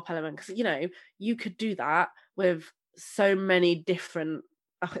that co-op element, because, you could do that with so many different,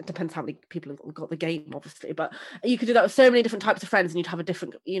 it depends how many people have got the game, obviously, but you could do that with so many different types of friends, and you'd have a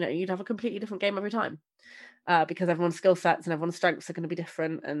different, you'd have a completely different game every time, because everyone's skill sets and everyone's strengths are going to be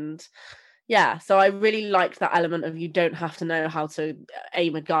different. And yeah, so I really liked that element of you don't have to know how to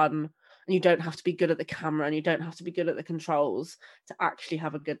aim a gun, and you don't have to be good at the camera, and you don't have to be good at the controls to actually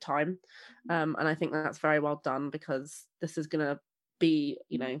have a good time. And I think that's very well done, because this is going to be,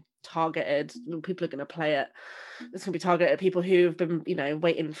 targeted. People are going to play it. It's going to be targeted at people who've been,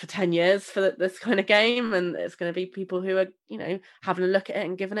 waiting for 10 years for this kind of game, and it's going to be people who are, having a look at it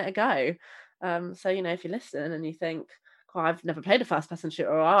and giving it a go. So, if you're listening and you think, I've never played a first-person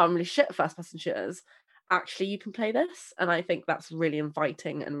shooter, or I'm really shit at first-person shooters, actually you can play this. And I think that's really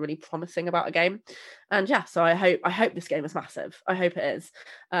inviting and really promising about a game. And yeah, so I hope this game is massive. I hope it is.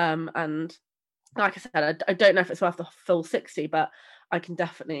 And like I said, I don't know if it's worth the full 60, but I can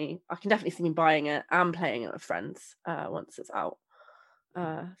definitely see me buying it and playing it with friends once it's out.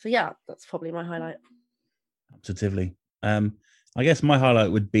 So yeah, that's probably my highlight. Absolutely. I guess my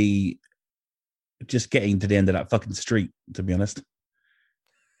highlight would be just getting to the end of that fucking street, to be honest.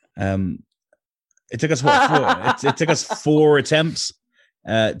 It took us it took us 4 attempts,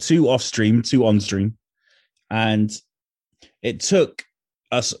 2 off stream, 2 on stream, and it took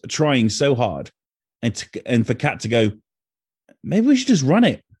us trying so hard, and for Kat to go, maybe we should just run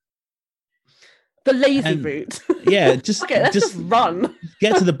it. The lazy route. Yeah, just okay, let's just run.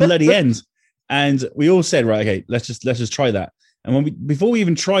 Get to the bloody end. And we all said, right, okay, let's just try that. And before we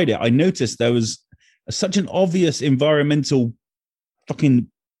even tried it, I noticed there was such an obvious environmental fucking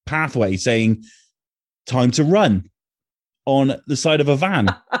pathway saying time to run on the side of a van.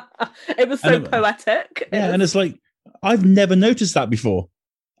 It was so poetic. Yeah, and it's like, I've never noticed that before.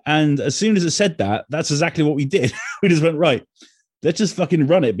 And as soon as it said that, that's exactly what we did. We just went, right, let's just fucking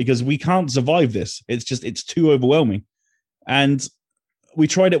run it, because we can't survive this. It's too overwhelming. And we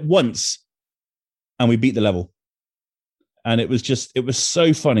tried it once and we beat the level. And it was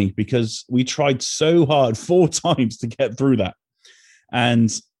so funny, because we tried so hard 4 times to get through that.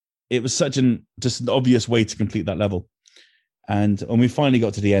 And it was such an obvious way to complete that level. And when we finally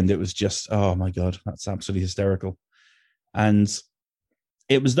got to the end, it was just, oh my God, that's absolutely hysterical. And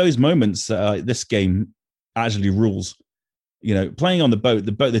it was those moments that this game actually rules. Playing on the boat,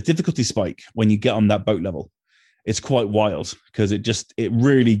 the difficulty spike when you get on that boat level, it's quite wild, because it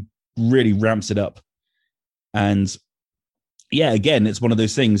really, really ramps it up. And yeah, again, it's one of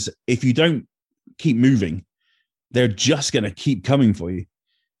those things. If you don't keep moving, they're just going to keep coming for you.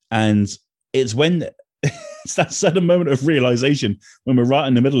 And it's when it's that sudden moment of realization when we're right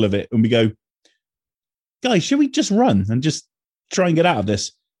in the middle of it and we go, guys, should we just run and just try and get out of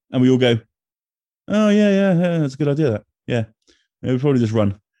this? And we all go, oh, yeah, that's a good idea. That. Yeah, we'll probably just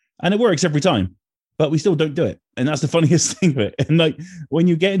run. And it works every time, but we still don't do it. And that's the funniest thing of it. And like, when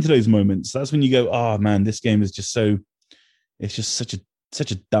you get into those moments, that's when you go, oh man, this game is just it's just such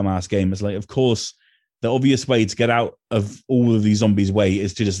a dumbass game. It's like, of course, the obvious way to get out of all of these zombies' way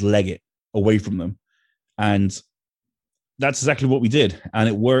is to just leg it away from them. And that's exactly what we did. And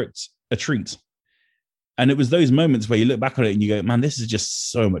it worked a treat. And it was those moments where you look back on it and you go, man, this is just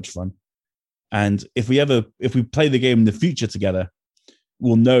so much fun. And if we play the game in the future together,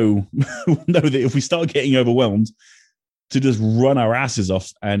 we'll know that if we start getting overwhelmed, to just run our asses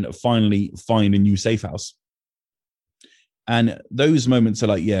off and finally find a new safe house. And those moments are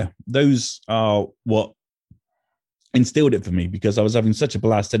like, yeah, those are what instilled it for me, because I was having such a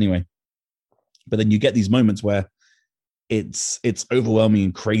blast anyway. But then you get these moments where it's overwhelming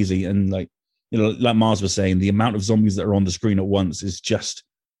and crazy, and like Mars was saying, the amount of zombies that are on the screen at once is just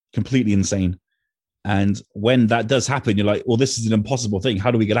completely insane. And when that does happen, you're like, well, this is an impossible thing.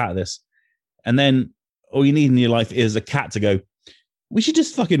 How do we get out of this? And then all you need in your life is a cat to go, we should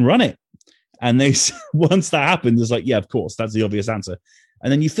just fucking run it. And they, once that happens, it's like, yeah, of course, that's the obvious answer.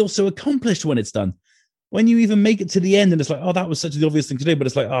 And then you feel so accomplished when it's done. When you even make it to the end and it's like, oh, that was such the obvious thing to do, but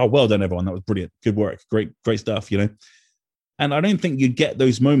it's like, oh, well done, everyone. That was brilliant. Good work. Great stuff, And I don't think you get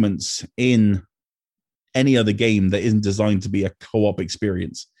those moments in any other game that isn't designed to be a co-op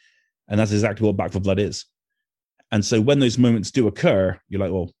experience. And that's exactly what Back 4 Blood is. And so when those moments do occur, you're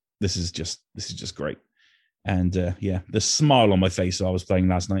like, well, this is just great. And the smile on my face while I was playing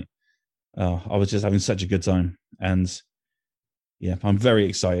last night. I was just having such a good time. And yeah, I'm very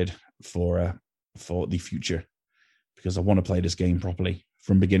excited for the future, because I want to play this game properly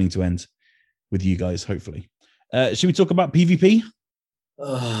from beginning to end with you guys, hopefully. Should we talk about PvP?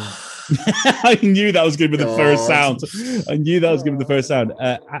 I knew that was going to be the first sound.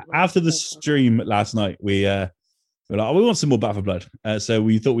 After the stream last night, we were like, we want some more Back 4 Blood. So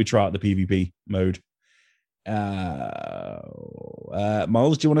we thought we'd try out the PvP mode.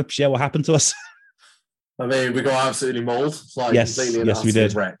 Miles, do you want to share what happened to us? I mean, we got absolutely mauled, completely yes, we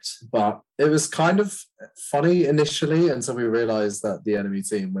did. Wrecked. But it was kind of funny initially until we realized that the enemy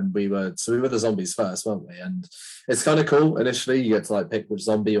team, we were the zombies first, weren't we? And it's kind of cool. Initially, you get to pick which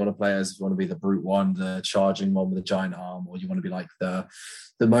zombie you want to play as. If you want to be the brute one, the charging one with a giant arm, or you want to be like the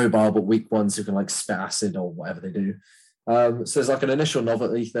mobile but weak ones who can spit acid or whatever they do. So there's an initial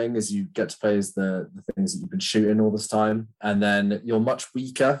novelty thing as you get to play as the things that you've been shooting all this time, and then you're much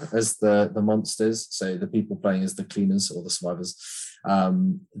weaker as the monsters. So the people playing as the cleaners or the survivors,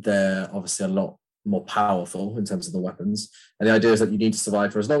 they're obviously a lot more powerful in terms of the weapons. And the idea is that you need to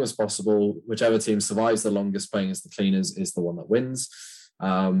survive for as long as possible. Whichever team survives the longest playing as the cleaners is the one that wins.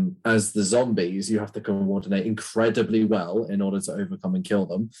 As the zombies, you have to coordinate incredibly well in order to overcome and kill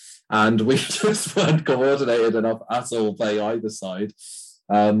them. And we just weren't coordinated enough at all playing either side.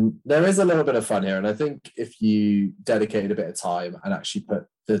 There is a little bit of fun here. And I think if you dedicated a bit of time and actually put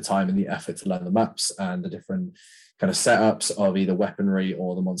the time and the effort to learn the maps and the different kind of setups of either weaponry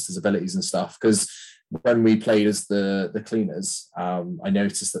or the monster's abilities and stuff, because when we played as the cleaners, I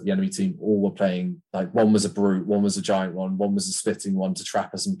noticed that the enemy team all were playing, one was a brute, one was a giant one was a spitting one to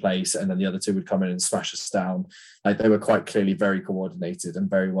trap us in place, and then the other two would come in and smash us down. They were quite clearly very coordinated and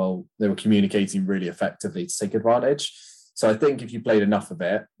very well, they were communicating really effectively to take advantage. So I think if you played enough of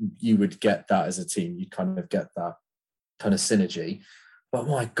it, you would get that as a team. You'd kind of get that kind of synergy. But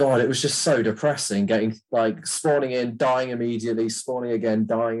my God, it was just so depressing getting spawning in, dying immediately, spawning again,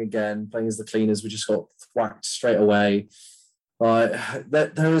 dying again, playing as the cleaners. We just got whacked straight away.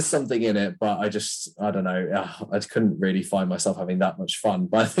 There is something in it, but I don't know. I couldn't really find myself having that much fun.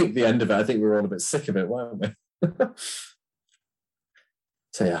 But I think the end of it, I think we were all a bit sick of it, weren't we?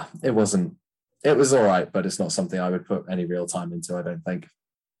 So yeah, it was all right, but it's not something I would put any real time into, I don't think.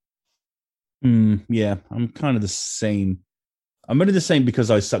 Yeah, I'm kind of the same. I'm only the same because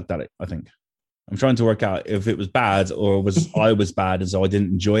I sucked at it, I think. I'm trying to work out if it was bad or I was bad and so I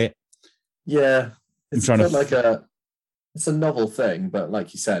didn't enjoy it. Yeah. It's it's a novel thing, but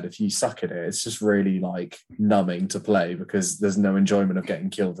like you said, if you suck at it, it's just really numbing to play because there's no enjoyment of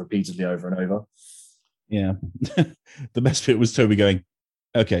getting killed repeatedly over and over. Yeah. The best bit was Toby going,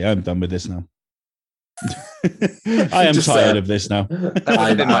 okay, I'm done with this now. I am tired of this now.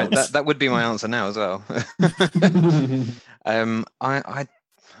 That would be my answer now as well.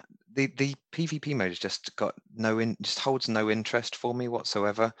 The PvP mode has just got just holds no interest for me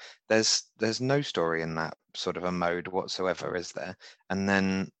whatsoever. There's no story in that sort of a mode whatsoever, is there? And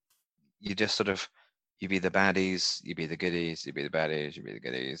then you just sort of, you be the baddies, you be the goodies, you be the baddies, you be the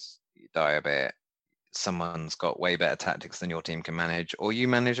goodies, you die a bit. Someone's got way better tactics than your team can manage, or you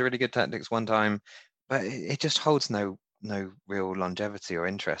manage a really good tactics one time. But it just holds no real longevity or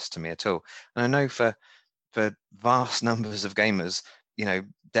interest to me at all. And I know for vast numbers of gamers,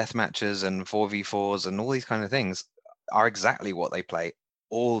 death matches and 4v4s and all these kind of things are exactly what they play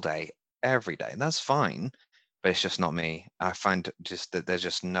all day, every day. And that's fine, but it's just not me. I find just that there's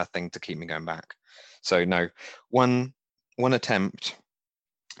just nothing to keep me going back. So no, one attempt,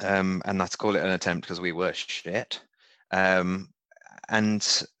 and let's call it an attempt because we were shit. And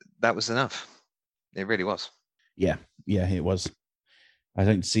that was enough. It really was. Yeah, it was. I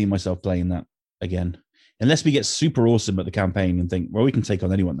don't see myself playing that again. Unless we get super awesome at the campaign and think, well, we can take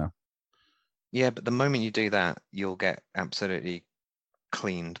on anyone now. Yeah, but the moment you do that, you'll get absolutely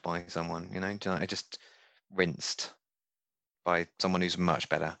cleaned by someone, just rinsed by someone who's much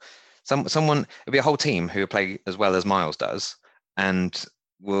better. Someone, it'll be a whole team who play as well as Miles does, and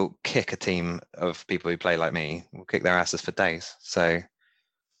will kick a team of people who play like me. Will kick their asses for days. So,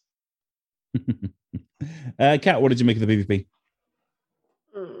 Kat, what did you make of the PvP?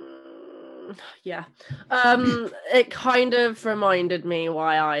 Yeah, it kind of reminded me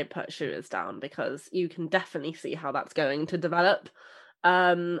why I put shooters down, because you can definitely see how that's going to develop,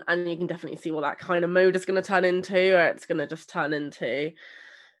 and you can definitely see what that kind of mode is going to turn into, or it's going to just turn into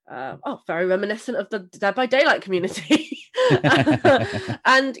very reminiscent of the Dead by Daylight community.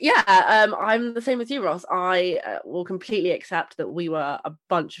 And I'm the same as you, Ross. I will completely accept that we were a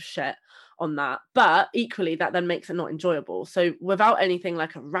bunch of shit on that, but equally that then makes it not enjoyable. So without anything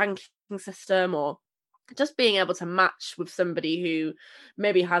like a ranking system, or just being able to match with somebody who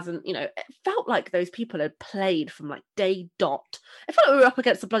maybe hasn't, it felt like those people had played from like day dot. It felt like we were up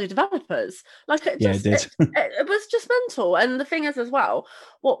against the bloody developers. Like it did. It was just mental. And the thing is as well,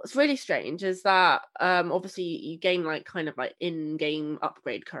 what's really strange is that obviously you gain like kind of like in-game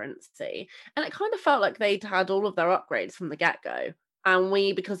upgrade currency, and it kind of felt like they'd had all of their upgrades from the get-go. And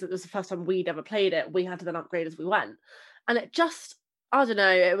we, because it was the first time we'd ever played it, we had to then upgrade as we went. And it just, I don't know,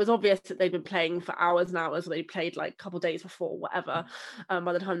 it was obvious that they'd been playing for hours and hours, or they played like a couple of days before, whatever,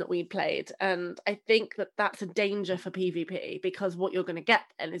 by the time that we'd played. And I think that that's a danger for PvP, because what you're going to get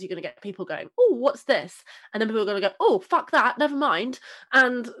then is you're going to get people going, oh, what's this? And then people are going to go, oh, fuck that, never mind.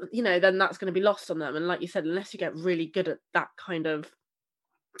 And, then that's going to be lost on them. And like you said, unless you get really good at that kind of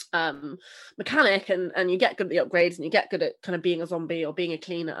mechanic, and you get good at the upgrades, and you get good at kind of being a zombie or being a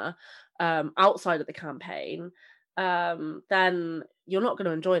cleaner outside of the campaign, then you're not going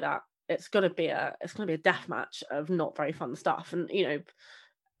to enjoy that. It's going to be a death match of not very fun stuff. And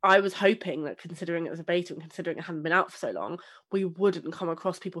I was hoping that, considering it was a beta and considering it hadn't been out for so long, we wouldn't come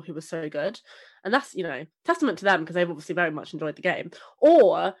across people who were so good. And that's testament to them, because they've obviously very much enjoyed the game.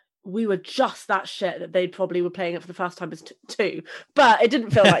 Or we were just that shit that they probably were playing it for the first time as two, but it didn't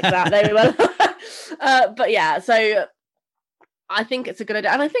feel like that. They were, but yeah. So I think it's a good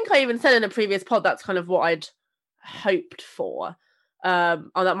idea, and I think I even said in a previous pod that's kind of what I'd hoped for. That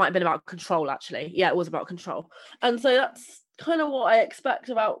might have been about Control, actually. Yeah, it was about Control, and so that's kind of what I expect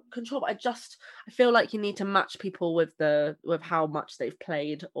about Control. But I feel like you need to match people with how much they've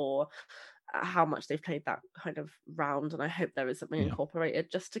played, or how much they've played that kind of round, and I hope there is something incorporated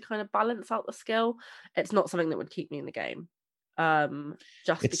just to kind of balance out the skill. It's not something that would keep me in the game,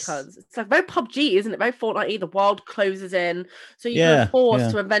 because it's like very PUBG, isn't it? Very Fortnite. The world closes in, so you're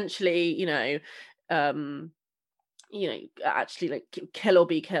forced to eventually, actually like kill or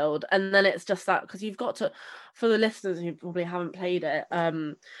be killed. And then it's just that, because you've got to, for the listeners who probably haven't played it,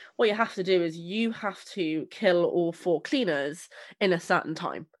 what you have to do is you have to kill all 4 cleaners in a certain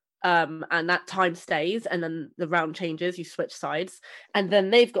time. And that time stays, and then the round changes, you switch sides, and then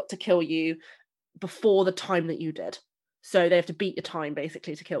they've got to kill you before the time that you did. So they have to beat your time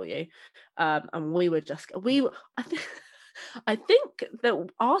basically to kill you. And I think that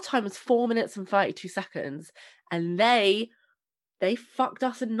our time was 4 minutes and 32 seconds, and they fucked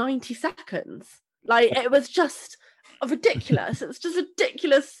us in 90 seconds. Like, it was just ridiculous. It's just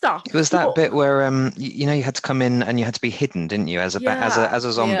ridiculous stuff. It was that bit where you had to come in and you had to be hidden, didn't you? As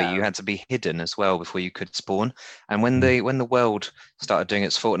a zombie, you had to be hidden as well before you could spawn. And when the world started doing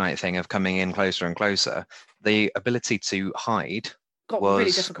its Fortnite thing of coming in closer and closer, the ability to hide was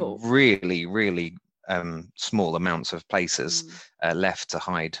really difficult. Really, really small amounts of places left to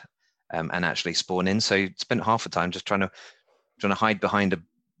hide and actually spawn in. So you spent half the time just trying to hide behind a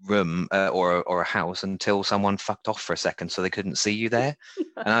room or a house until someone fucked off for a second so they couldn't see you there.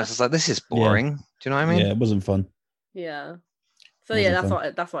 And I was just like, this is boring. Do you know what I mean? Yeah, it wasn't fun. Yeah. So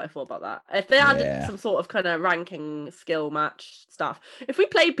that's what I thought about that. If they had some sort of kind of ranking skill match stuff, if we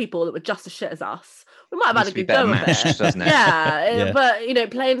played people that were just as shit as us, we might have had a good go of it. Doesn't it? Yeah,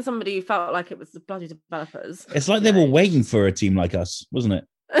 but playing somebody who felt like it was the bloody developers. It's like they were waiting for a team like us, wasn't it?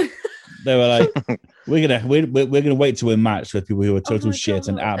 They were like, we're gonna wait to win a match with people who are total shit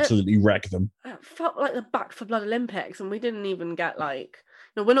and absolutely wreck them. It felt like the Back for Blood Olympics, and we didn't even get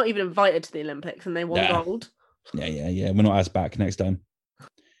we're not even invited to the Olympics, and they won gold. Yeah. We're not asked back next time.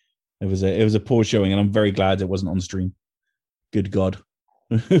 It was a poor showing, and I'm very glad it wasn't on stream. Good God,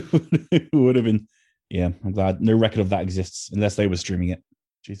 it would have been. Yeah, I'm glad no record of that exists unless they were streaming it.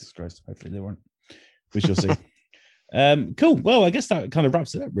 Jesus Christ, hopefully they weren't. We shall see. Cool. Well, I guess that kind of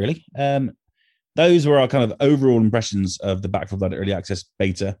wraps it up, really. those were our kind of overall impressions of the Back 4 Blood early access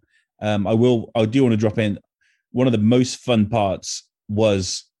beta. I do want to drop in one of the most fun parts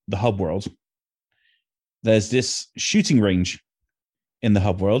was the hub world. There's this shooting range in the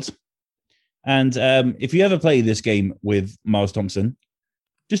hub world. And if you ever play this game with Miles Thompson,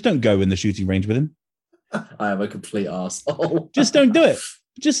 just don't go in the shooting range with him. I am a complete arsehole. Just don't do it.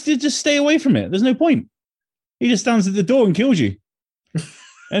 Just stay away from it. There's no point. He just stands at the door and kills you.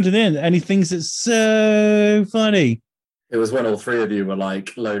 Enter in, and he thinks it's so funny. It was when all three of you were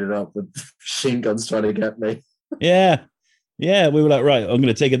like loaded up with machine guns trying to get me. Yeah. Yeah, we were like, right, I'm going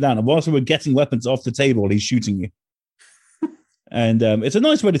to take it down. And whilst we were getting weapons off the table, he's shooting you. And it's a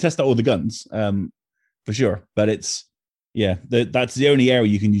nice way to test out all the guns, for sure. But it's, that's the only area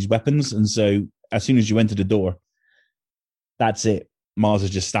you can use weapons. And so as soon as you enter the door, that's it. Mars is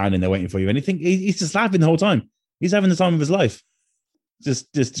just standing there waiting for you. And he's just laughing the whole time. He's having the time of his life.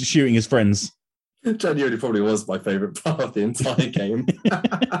 Just shooting his friends. Genuinely probably was my favourite part of the entire game.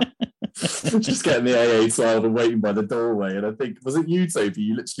 Just getting the AA-12 and waiting by the doorway. And I think, was it you, Toby?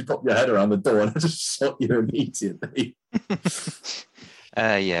 You literally popped your head around the door and I just shot you immediately.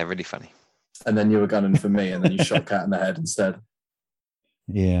 Yeah, really funny. And then you were gunning for me and then you shot Cat in the head instead.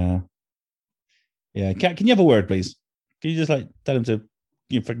 Yeah. Yeah. Cat, can you have a word, please? Can you just tell him to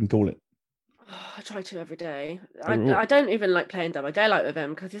freaking call it? I try to every day. I don't even like playing Dead by Daylight with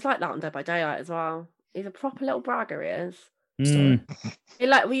him because he's like that on Dead by Daylight as well. He's a proper little bragger, he is.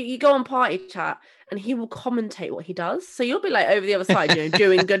 You go on party chat and he will commentate what he does. So you'll be like over the other side,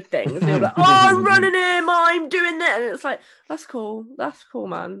 doing good things. And you'll be like, oh, I'm running him, I'm doing that. And it's like, that's cool,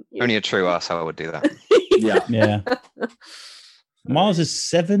 man. Only a true arsehole would do that. Yeah. Miles is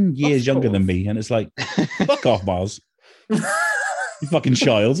 7 years younger than me, and it's like, fuck off, Miles. You fucking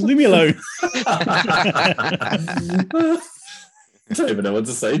child. Leave me alone. I don't even know what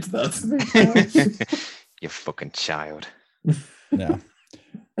to say to that. You fucking child.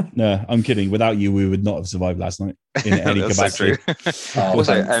 No, I'm kidding. Without you, we would not have survived last night in any capacity. So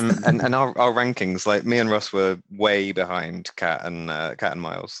also, and our rankings, like me and Ross were way behind Cat and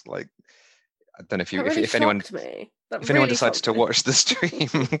Miles. Like, I don't know if anyone decides to watch the stream,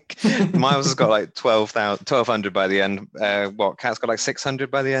 Miles has got like 1,200 by the end. Cat's got like 600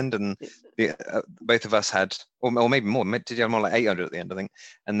 by the end, and both of us had, or maybe more. Did you have more like 800 at the end? I think.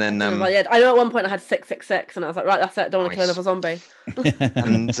 And then I know at one point I had 666, and I was like, right, that's it. Don't want to kill another zombie.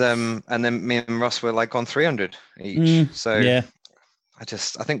 and then me and Ross were like on 300 each. So yeah, I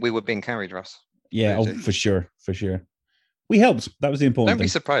think we were being carried, Ross. Yeah, for sure. We helped. That was the important thing. Don't be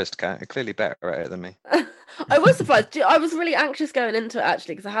surprised, Kat. You're clearly better at it than me. I was surprised. I was really anxious going into it,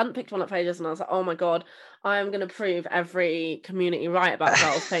 actually, because I hadn't picked one up for ages, and I was like, oh my God, I am going to prove every community right about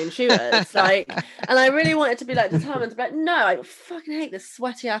girls playing shooters. And I really wanted to be determined to be no, I fucking hate this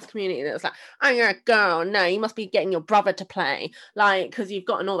sweaty ass community that's like, oh, you're a girl. No, you must be getting your brother to play, because you've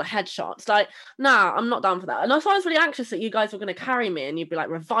gotten all the headshots. Nah, I'm not down for that. And so I was really anxious that you guys were going to carry me, and you'd be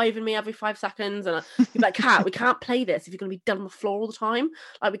reviving me every 5 seconds. And you'd be like, Kat, we can't play this if you're going to be dead on the floor all the time.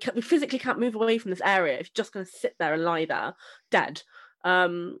 We physically can't move away from this area if you're just going to sit there and lie there dead.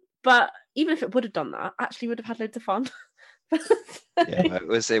 But even if it would have done that, actually would have had loads of fun. Yeah,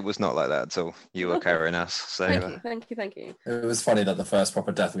 it was not like that at all. You were carrying us. So thank you. It was funny that the first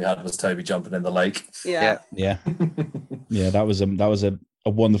proper death we had was Toby jumping in the lake. Yeah. Yeah, that was a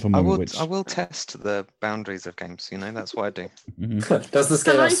wonderful moment. I will test the boundaries of games. That's what I do. Mm-hmm. Does this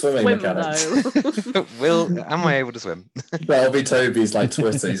game have swimming mechanics? Am I able to swim? That'll be Toby's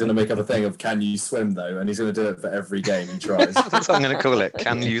Twitter. He's going to make up a thing of "Can you swim though?" and he's going to do it for every game he tries. That's what I'm going to call it.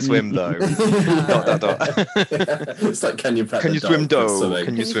 Can you swim though? ... It's like, can you swim though?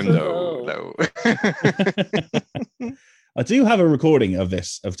 Can you swim though? No. I do have a recording of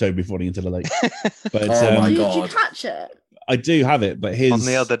Toby falling into the lake. But oh my God! Did you catch it? I do have it, but his... On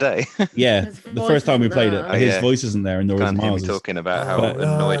the other day? Yeah, the first time we played it, his voice isn't there and nor is Miles'. Miles'. Hear me talking about how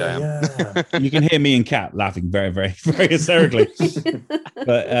annoyed I am. You can hear me and Kat laughing very, very, very hysterically.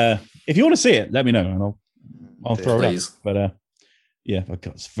 But if you want to see it, let me know and I'll throw it up. But yeah,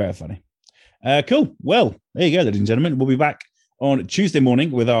 it's very funny. Cool. Well, there you go, ladies and gentlemen. We'll be back on Tuesday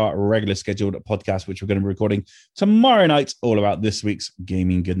morning with our regular scheduled podcast, which we're going to be recording tomorrow night, all about this week's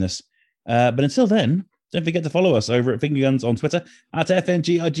gaming goodness. But until then, don't forget to follow us over at Fingerguns on Twitter at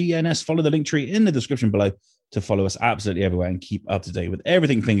FNGRGNS. Follow the link tree in the description below to follow us absolutely everywhere and keep up to date with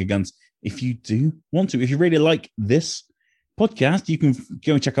everything Fingerguns. If you do want to, if you really like this podcast, you can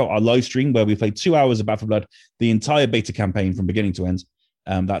go and check out our live stream where we played 2 hours of Back 4 Blood, the entire beta campaign from beginning to end.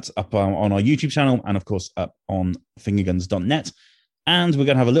 That's up on our YouTube channel and, of course, up on fingerguns.net. And we're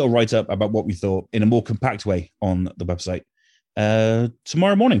going to have a little write-up about what we thought in a more compact way on the website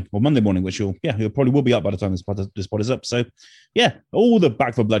tomorrow morning or Monday morning, which it probably will be up by the time this pod is up. So yeah, all the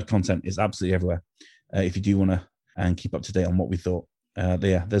Back 4 Blood content is absolutely everywhere. If you do want to and keep up to date on what we thought,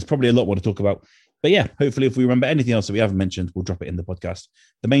 there's probably a lot more to talk about. But yeah, hopefully if we remember anything else that we haven't mentioned, we'll drop it in the podcast,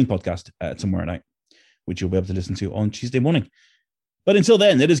 the main podcast tomorrow night, which you'll be able to listen to on Tuesday morning. But until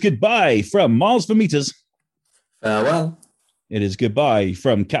then, it is goodbye from Miles for Meters. Farewell. It is goodbye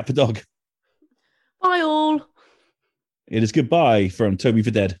from Cat for Dog. Bye all. It is goodbye from Toby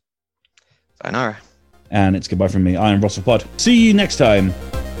for Dead. Sayonara. And it's goodbye from me. I am Ross for Pod. See you next time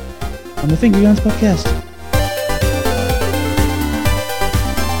on the Thinking Guns podcast.